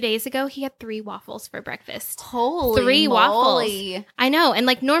like a few days ago, he had 3 waffles for breakfast. Holy 3 moly. waffles. I know. And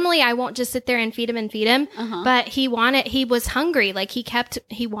like normally I won't just sit there and feed him, but he was hungry. Like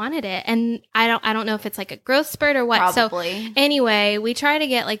he wanted it. And I don't know if it's like a growth spurt or what. Probably. So anyway, we try to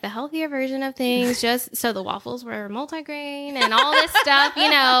get like the healthier version of things, just so the waffles were multigrain and all this stuff,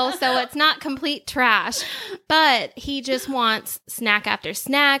 so it's not complete trash. But he just wants snack after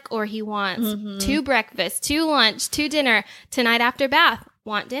snack, or he wants 2 breakfasts, 2 lunch, 2 dinner. Tonight after bath,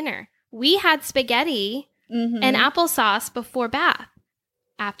 want dinner. We had spaghetti and applesauce before bath.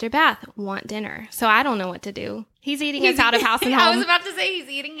 After bath, want dinner. So I don't know what to do. He's eating us out of house and home. I was about to say he's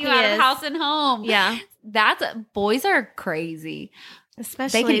eating you out of house and home. Yeah. Boys are crazy.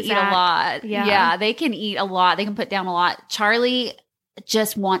 Especially They can eat a Zach. lot. Yeah. Yeah, they can eat a lot. They can put down a lot. Charlie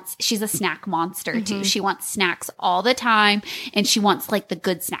just she's a snack monster too. She wants snacks all the time, and she wants like the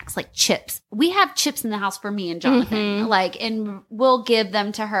good snacks, like chips. We have chips in the house for me and Jonathan, and we'll give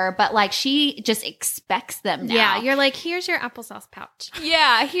them to her, but like she just expects them now. Yeah, you're like, "Here's your applesauce pouch.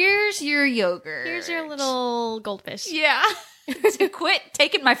 Yeah, here's your yogurt. Here's your little goldfish." Yeah. To quit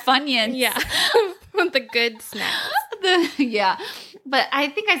taking my Funyuns. Yeah. The good snacks. Yeah. But I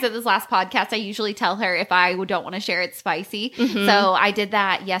think I said this last podcast, I usually tell her if I don't want to share it's spicy. So I did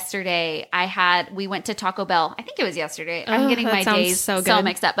that yesterday. We went to Taco Bell. I think it was yesterday. I'm getting that my sounds days so so good.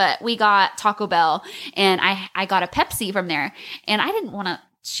 mixed up. But we got Taco Bell and I got a Pepsi from there. And I didn't want to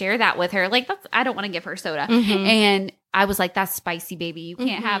share that with her. Like, I don't want to give her soda. And I was like, "That's spicy, baby. You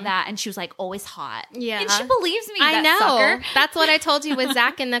can't have that." And she was like, "Always hot." Yeah. And she believes me. I that know. Sucker. That's what I told you with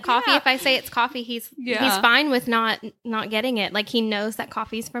Zach and the coffee. Yeah. If I say it's coffee, he's fine with not getting it. Like, he knows that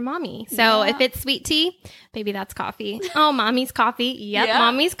coffee's for mommy. So if it's sweet tea, baby, that's coffee. Oh, mommy's coffee. Yep, Yeah.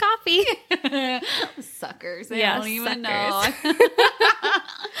 mommy's coffee. Suckers. They Yeah, don't even suckers. know.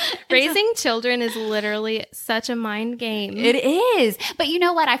 Raising children is literally such a mind game. It is. But you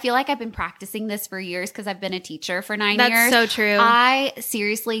know what? I feel like I've been practicing this for years because I've been a teacher for 9 years. That's so true. I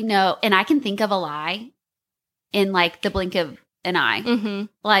seriously know, and I can think of a lie in like the blink of an eye. Mm-hmm.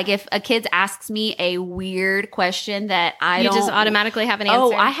 Like if a kid asks me a weird question that You just automatically have an answer.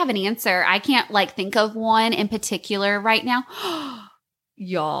 Oh, I have an answer. I can't like think of one in particular right now.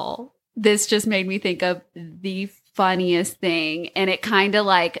 Y'all, this just made me think of the funniest thing. And it kind of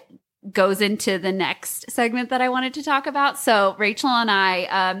like goes into the next segment that I wanted to talk about. So Rachel and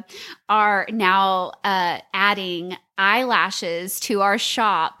I are now adding eyelashes to our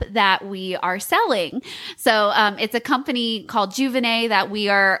shop that we are selling. So it's a company called Juvenile that we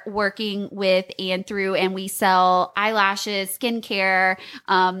are working with and through, and we sell eyelashes, skincare,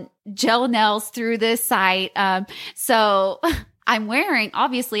 gel nails through this site. So I'm wearing,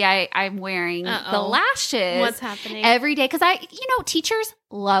 obviously I'm wearing the lashes. What's happening? Every day. Cause teachers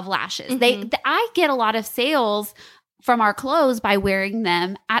love lashes. I get a lot of sales from our clothes by wearing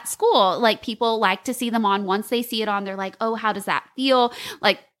them at school. Like people like to see them on. Once they see it on, they're like, oh, how does that feel?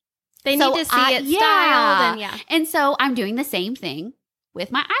 Like they need to see it styled. And And so I'm doing the same thing with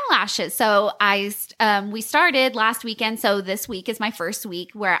my eyelashes. So we started last weekend. So this week is my first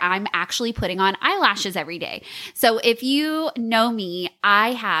week where I'm actually putting on eyelashes every day. So if you know me,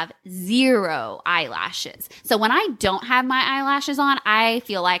 I have 0 eyelashes. So when I don't have my eyelashes on, I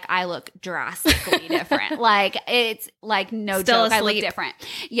feel like I look drastically different. Like it's like no Still joke. I look asleep. different.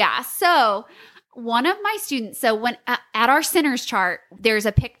 Yeah. So one of my students, so when at our centers chart, there's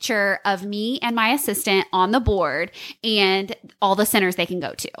a picture of me and my assistant on the board and all the centers they can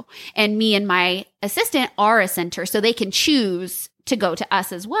go to. And me and my assistant are a center, so they can choose to go to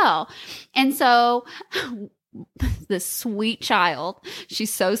us as well. And so this sweet child,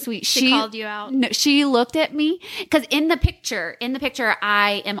 she's so sweet. She called you out. No, she looked at me because in the picture,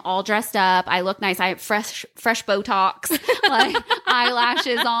 I am all dressed up. I look nice. I have fresh Botox, like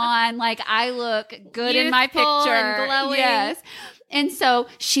eyelashes on. Like I look good in my picture. And glowing. Yes. And so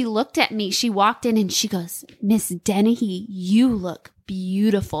she looked at me. She walked in and she goes, Miss Dennehy, you look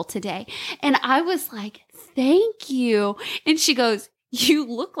beautiful today. And I was like, thank you. And she goes, you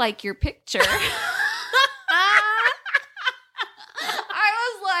look like your picture.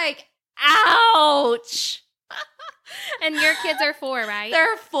 I was like, ouch. And your kids are 4, right?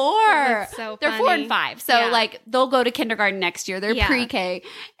 They're 4. That's so They're 4 funny. and 5. So like they'll go to kindergarten next year. They're pre-K.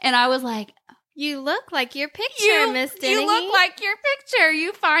 And I was like, you look like your picture, Miss Dennehy. You look like your picture.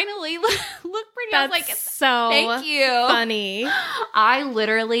 You finally look pretty. That's I was like, so thank you. Funny. I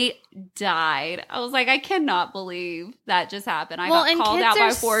literally died. I was like, I cannot believe that just happened. I got called kids out by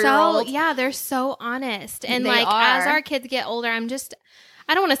 4-year-olds. they're so honest. And They like are. as our kids get older, I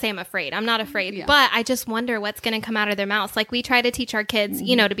don't want to say I'm afraid. I'm not afraid, but I just wonder what's going to come out of their mouths. Like we try to teach our kids,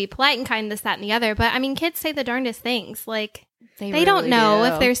 to be polite and kind, this, that, and the other. But I mean, kids say the darndest things. Like they really don't know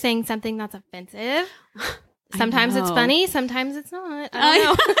do. if they're saying something that's offensive. Sometimes it's funny. Sometimes it's not. I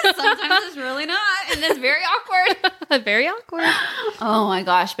don't know. Sometimes it's really not. And it's very awkward. Very awkward. Oh my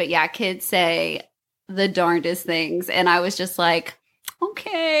gosh. But yeah, kids say the darndest things. And I was just like,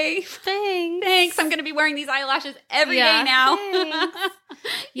 okay, thanks. I'm going to be wearing these eyelashes every day now.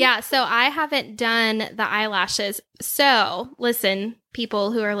 Yeah, so I haven't done the eyelashes. So listen,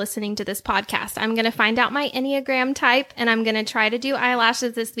 people who are listening to this podcast, I'm going to find out my Enneagram type and I'm going to try to do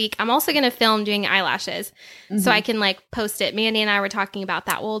eyelashes this week. I'm also going to film doing eyelashes so I can like post it. Mandy and I were talking about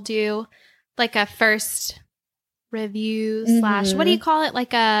that. We'll do like a first review / what do you call it?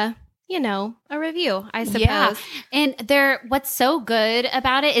 Like a review, I suppose. Yeah. And what's so good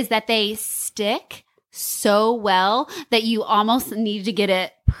about it is that they stick so well that you almost need to get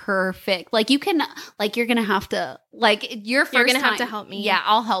it perfect. Like you're going to have to, like your first You're going to have time- to help me. Yeah,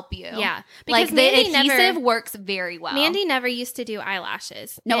 I'll help you. Yeah. Like the Mandy adhesive works very well. Mandy never used to do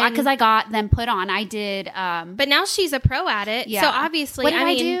eyelashes. No, because I got them put on. I did. But now she's a pro at it. Yeah. So obviously, What did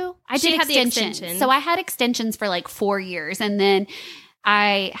I do? I she did had the extensions. extensions. So I had extensions for like 4 years, and then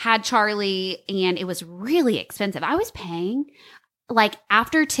I had Charlie, and it was really expensive. I was paying like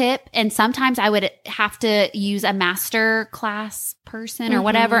after tip, and sometimes I would have to use a master class person or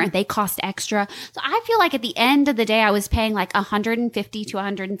whatever, and they cost extra. So I feel like at the end of the day, I was paying like $150 to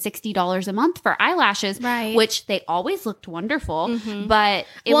 $160 a month for eyelashes, Right. which they always looked wonderful, but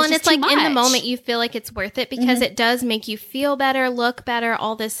it was and just it's like too in the much. moment you feel like it's worth it because it does make you feel better, look better,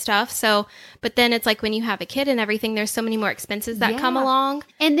 all this stuff. So, but then it's like when you have a kid and everything, there's so many more expenses that come Yeah. along.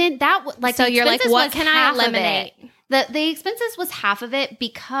 And then that, like, So the you're like, expenses what was can I half of eliminate? it. The expenses was half of it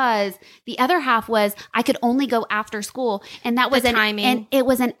because the other half was I could only go after school, and that was timing. and it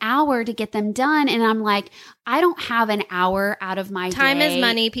was an hour to get them done. And I'm like, I don't have an hour out of my Time day. is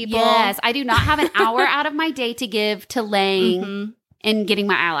money, people. Yes, I do not have an hour out of my day to give to laying and getting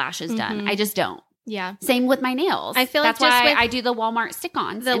my eyelashes done. I just don't. Yeah. Same with my nails. I feel that's like just why with I do the Walmart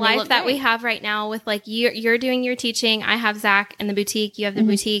stick-ons. the life that we have right now with like you're doing your teaching. I have Zach in the boutique. You have the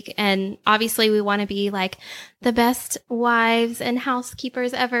boutique. And obviously we want to be like the best wives and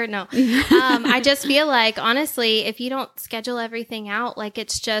housekeepers ever. No. I just feel like, honestly, if you don't schedule everything out, like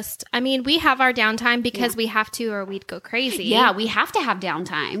it's just, I mean, we have our downtime because we have to or we'd go crazy. Yeah, we have to have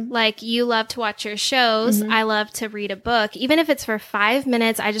downtime. Like you love to watch your shows. I love to read a book. Even if it's for 5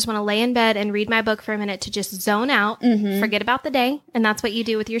 minutes, I just want to lay in bed and read my book for a minute to just zone out, forget about the day. And that's what you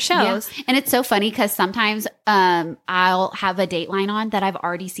do with your shows. Yeah. And it's so funny because sometimes I'll have a Dateline on that I've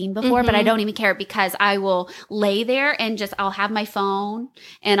already seen before, but I don't even care because I will lay there and I'll have my phone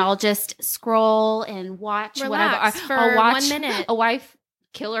and I'll just scroll and watch Relax whatever. for I'll watch 1 minute. a wife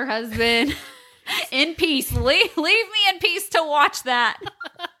kill her husband in peace. Leave me in peace to watch that.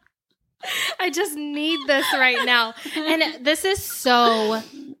 I just need this right now. And this is so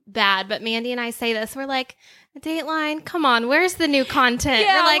bad. But Mandy and I say this. We're like, Dateline, come on, where's the new content?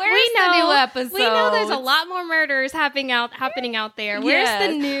 Yeah, we're like, where's we know the new episodes? We know there's a lot more murders happening out there. Where's the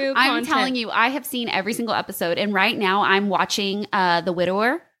new content? I'm telling you, I have seen every single episode. And right now I'm watching The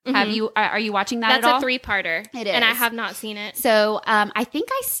Widower. Are you watching that at all? That's a 3-parter. It is. And I have not seen it. So I think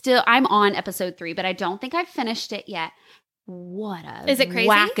I'm on episode 3, but I don't think I've finished it yet. What a Is it crazy?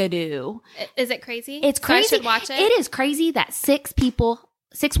 wackadoo. Is it crazy? It's crazy. So I should watch it? It is crazy that 6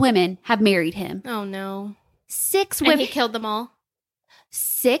 women have married him. Oh, no. 6 And women. he killed them all?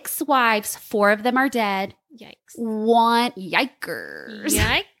 6 wives. 4 of them are dead. Yikes. Yikers.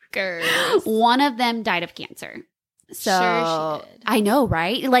 One of them died of cancer. So Sure she did. I know,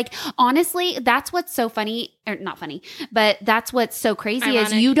 right? Like, honestly, that's what's so funny, or not funny, but that's what's so crazy is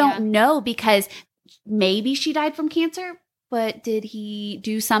Ironic, you don't know because maybe she died from cancer, but did he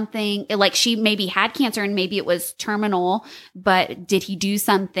do something like she maybe had cancer and maybe it was terminal, but did he do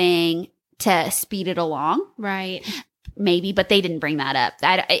something to speed it along? Right. Maybe, but they didn't bring that up.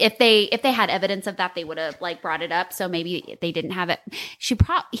 If they had evidence of that, they would have like brought it up. So maybe they didn't have it. He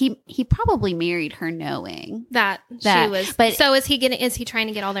probably married her knowing that she was. But so is he trying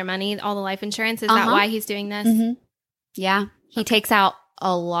to get all their money, all the life insurance? Is that why he's doing this? Yeah, he takes out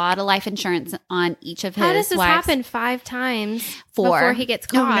a lot of life insurance on each of his. How does this wives. happen 5 times 4 before he gets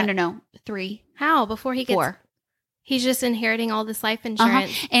caught? No, 3. How before he gets 4? He's just inheriting all this life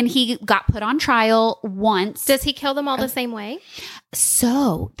insurance. And he got put on trial once. Does he kill them all the same way?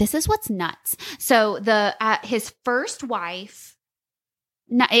 So this is what's nuts. So his first wife,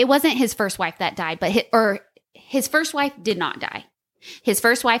 it wasn't his first wife that died, but his first wife did not die. His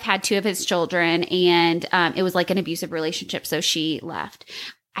first wife had 2 of his children, and it was like an abusive relationship, so she left.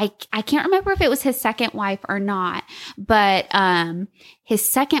 I can't remember if it was his second wife or not, but his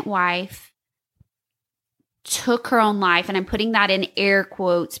second wife took her own life, and I'm putting that in air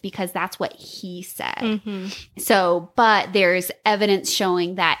quotes because that's what he said. So, but there's evidence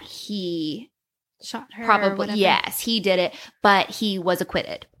showing that he shot her. Probably, yes, he did it, but he was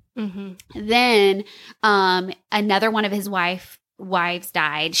acquitted. Then another one of his wives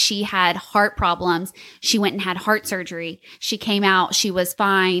died. She had heart problems. She went and had heart surgery. She came out. She was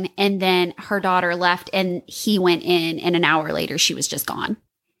fine. And then her daughter left and he went in, and an hour later, she was just gone.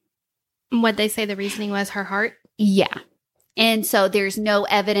 What'd they say the reasoning was? Her heart? Yeah. And so there's no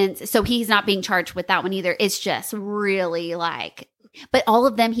evidence. So he's not being charged with that one either. It's just really like, but all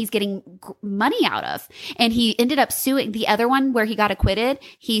of them he's getting money out of. And he ended up suing the other one where he got acquitted.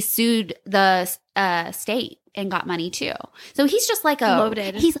 He sued the state and got money too. So he's just like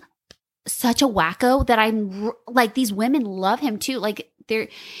loaded. He's such a wacko that I'm like, these women love him too. Like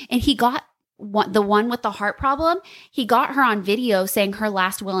and he got the one with the heart problem, he got her on video saying her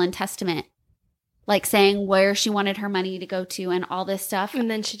last will and testament, like saying where she wanted her money to go to and all this stuff. And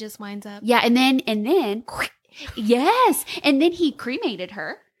then she just winds up. Yeah. And then, yes. And then he cremated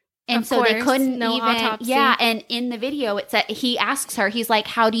her. And of so course, they couldn't no even, autopsy. yeah. And in the video, it said, he asks her, he's like,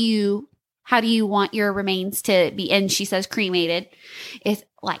 how do you want your remains to be? And she says cremated. It's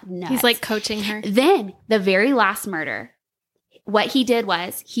like nuts. He's like coaching her. Then the very last murder, what he did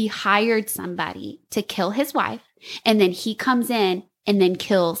was he hired somebody to kill his wife, and then he comes in and then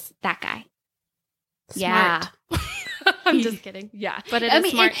kills that guy. Smart. Yeah. I'm just kidding. Yeah. But it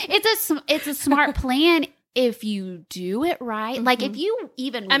is smart. It's a smart plan if you do it right. Like if you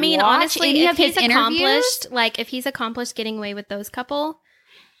even watch honestly, any if of his he's interviews, if he's accomplished getting away with those couple,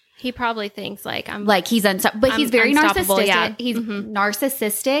 he probably thinks like he's unstoppable. But he's very narcissistic. Yeah. He's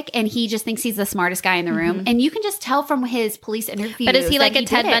narcissistic, and he just thinks he's the smartest guy in the room. And you can just tell from his police interviews. But is he like a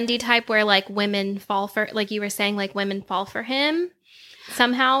Ted Bundy type where like women fall for, like you were saying, like women fall for him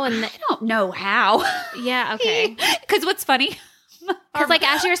somehow? And I don't know how. Yeah. Okay. Because what's funny, Because like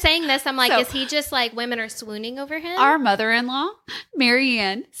as you're saying this, I'm like, So- is he just like women are swooning over him? Our mother-in-law,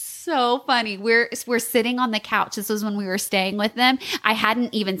 Marianne, so funny. We're sitting on the couch. This was when we were staying with them. I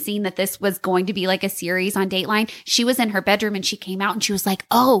hadn't even seen that this was going to be like a series on Dateline. She was in her bedroom and she came out and she was like,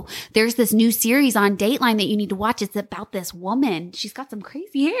 "Oh, there's this new series on Dateline that you need to watch. It's about this woman. She's got some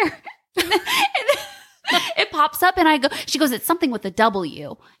crazy hair." And then it pops up and she goes, "It's something with a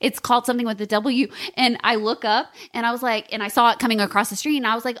W. It's called something with a W." And I look up and I was like, and I saw it coming across the street and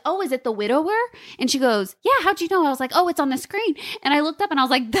I was like, "Oh, is it The Widower?" And she goes, "Yeah, how'd you know?" I was like, "Oh, it's on the screen." And I looked up and I was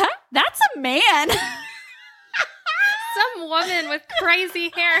like, that's a man. Some woman with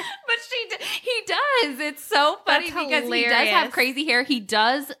crazy hair. But he does. It's so funny That's because he does hilarious. have crazy hair. He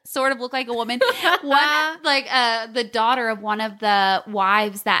does sort of look like a woman. The daughter of one of the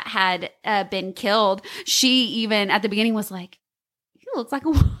wives that had been killed, she even at the beginning was like, "He looks like a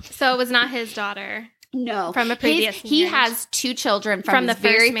woman." So it was not his daughter. No, From a previous he marriage. has 2 children from the his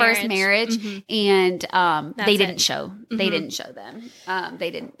very first first marriage, Mhm. and That's they it. didn't show. They Mhm. didn't show them.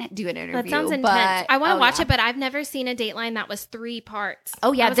 They didn't do an interview. That sounds intense. But, I want to watch yeah. it, but I've never seen a Dateline that was 3 parts.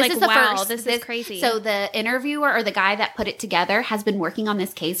 Oh yeah, I was this like, is the wow, first. This is crazy. So the interviewer or the guy that put it together has been working on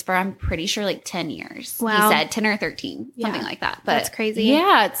this case for, I'm pretty sure, like 10 years. Wow. He said 10 or 13, something Yeah. like that. But That's crazy.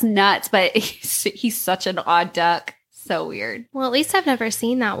 Yeah, it's nuts. But he's such an odd duck. So weird. Well, at least I've never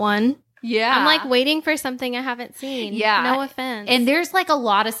seen that one. Yeah, I'm like waiting for something I haven't seen. Yeah. No offense. and there's like a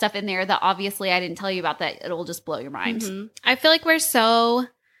lot of stuff in there that obviously I didn't tell you about that it'll just blow your mind. Mhm. I feel like we're so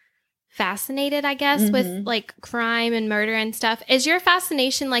fascinated, I guess, with Mhm. like crime and murder and stuff. Is your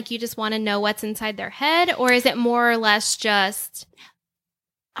fascination like you just want to know what's inside their head, or is it more or less just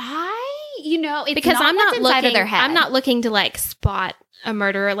It's because not I'm not what's inside looking of their head. I'm not looking to like spot a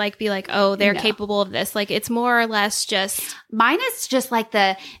murderer, like be like, oh, they're No. capable of this. Like it's more or less just Mine is just like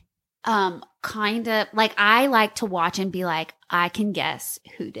the kind of like I like to watch and be like, I can guess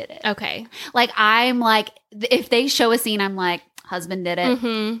who did it. okay. Like I'm like, if they show a scene, I'm like, husband did it.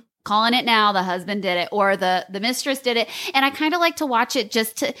 Mm-hmm. Calling it now, the husband did it, or the mistress did it. And I kind of like to watch it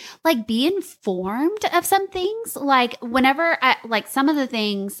just to like be informed of some things. Like whenever like some of the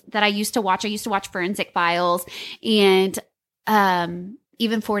things that I used to watch Forensic Files and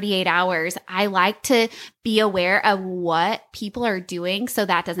even 48 Hours. I like to be aware of what people are doing so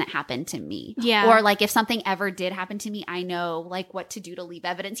that doesn't happen to me. Yeah. Or like if something ever did happen to me, I know like what to do to leave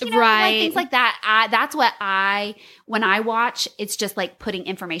evidence. You know, Right. like things like that. That's what when I watch, it's just like putting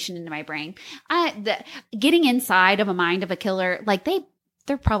information into my brain. Getting inside of a mind of a killer, like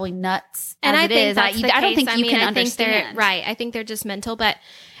they're probably nuts. And as I it think is. that's the I don't case. think I you mean, can I think they're understand. right. I think they're just mental, but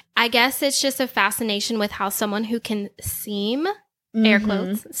I guess it's just a fascination with how someone who can seem, air Mhm.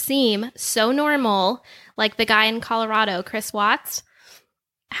 quotes, seem so normal, like the guy in Colorado, Chris Watts,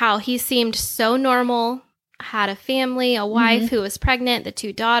 how he seemed so normal, had a family, a wife who was pregnant, the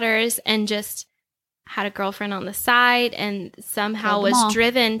 2 daughters, and just had a girlfriend on the side and somehow Killed them all. was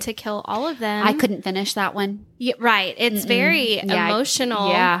driven to kill all of them. I couldn't finish that one. Yeah, right. It's Mm-mm. very Yeah, emotional.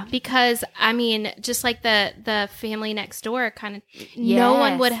 yeah. Because I mean, just like the family next door, kind of, no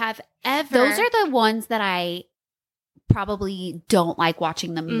one Yes. would have ever. Those are the ones that I probably don't like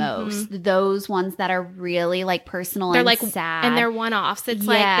watching the most. Those ones that are really like personal They're and like sad. and they're one offs. It's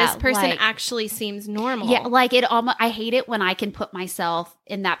Yeah, like this person like- actually seems normal. Yeah, like it almost, I hate it when I can put myself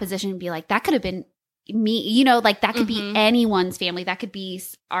in that position and be like, that could have been me, you know, like that could Mhm. be anyone's family. That could be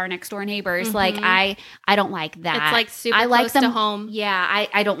our next door neighbors. Like Mhm. I don't like that. It's like super I like close them to home. Yeah,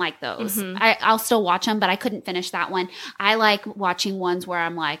 I don't like those. Mhm. I'll still watch them, but I couldn't finish that one. I like watching ones where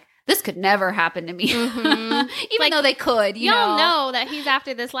I'm like, this could never happen to me. Mhm. Even Like, though they could, you Y'all know that he's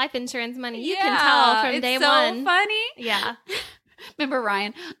after this life insurance money. You can tell from it's day so one. funny. Yeah. Remember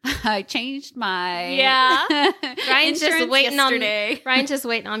Ryan? I changed my Yeah. Ryan's just insurance waiting yesterday. Ryan's just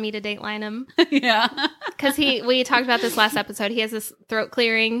waiting on me to dateline him. Yeah. Because we talked about this last episode. He has this throat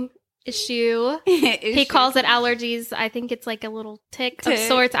clearing issue. He calls it allergies. I think it's like a little tick of Tick.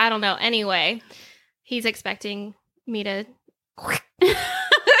 sorts. I don't know. Anyway, he's expecting me to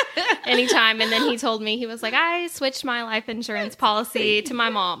anytime. And then he told me, he was like, I switched my life insurance policy to my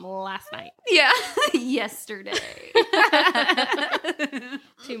mom last night. Yeah. Yesterday.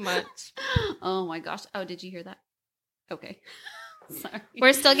 Too much. Oh my gosh. Oh, did you hear that? Okay. Sorry.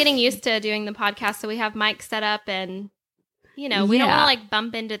 We're still getting used to doing the podcast. So we have mics set up and, you know, we don't want Yeah. to like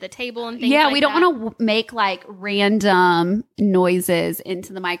bump into the table and things Yeah, like we don't that. want to make like random noises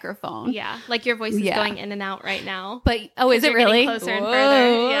into the microphone. Yeah. Like your voice is Yeah. going in and out right now. But oh, is it You're getting really? closer and Whoa.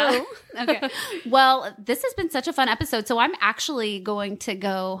 further. Yeah. Okay. Well, this has been such a fun episode. So I'm actually going to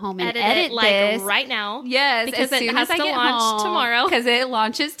go home and edit this right now. Yes, because as soon it has as I to get launch home, tomorrow. because it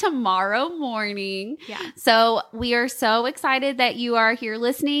launches tomorrow morning. Yeah. So we are so excited that you are here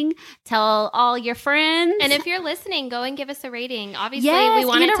listening. Tell all your friends. And if you're listening, go and give us a rating. Obviously, yes, we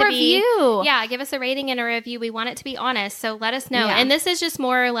want and it to a review. be. Yeah, give us a rating and a review. We want it to be honest. So let us know. Yeah. And this is just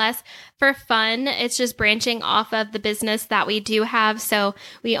more or less for fun. It's just branching off of the business that we do have. So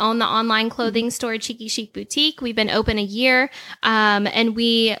we own the online clothing store, Cheeky Chic Boutique. We've been open a year. And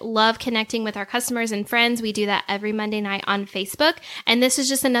we love connecting with our customers and friends. We do that every Monday night on Facebook. And this is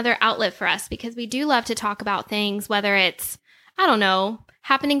just another outlet for us because we do love to talk about things, whether it's, I don't know,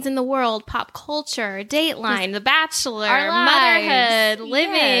 happenings in the world, pop culture, Dateline, The Bachelor, our lives. motherhood,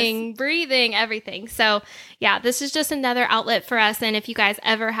 living, breathing, everything. So yeah, this is just another outlet for us. And if you guys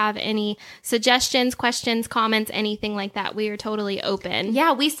ever have any suggestions, questions, comments, anything like that, we are totally open.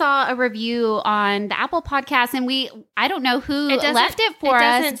 Yeah, we saw a review on the Apple podcast and I don't know who left it for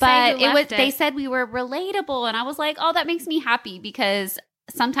us, but they said we were relatable. And I was like, oh, that makes me happy because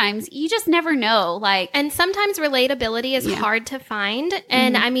sometimes you just never know. And sometimes relatability is hard to find.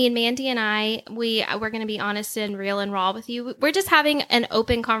 And I mean, Mandy and I, we're going to be honest and real and raw with you. We're just having an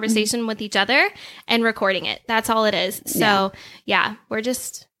open conversation with each other and recording it. That's all it is. So yeah, we're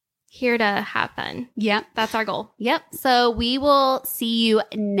just here to have fun. Yep. That's our goal. Yep. So we will see you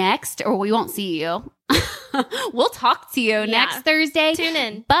next, or we won't see you. We'll talk to you next Thursday. Tune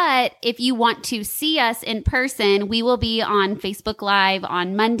in. But if you want to see us in person, we will be on Facebook Live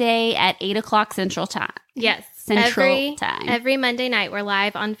on Monday at 8 o'clock Central Time. Yes. Central Time. Every Monday night, we're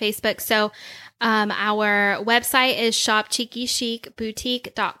live on Facebook. So our website is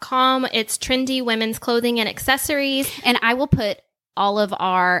shopcheekychicboutique.com. It's trendy women's clothing and accessories. And I will put all of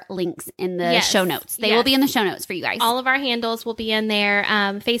our links in the show notes. They will be in the show notes for you guys. All of our handles will be in there.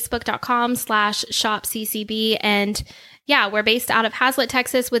 Facebook.com/shopccb. And yeah, we're based out of Hazlet,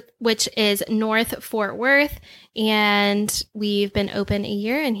 Texas, which is North Fort Worth. And we've been open a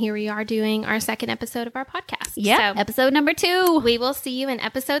year. And here we are doing our second episode of our podcast. Yeah. So, episode number 2. We will see you in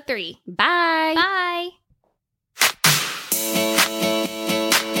episode 3. Bye. Bye.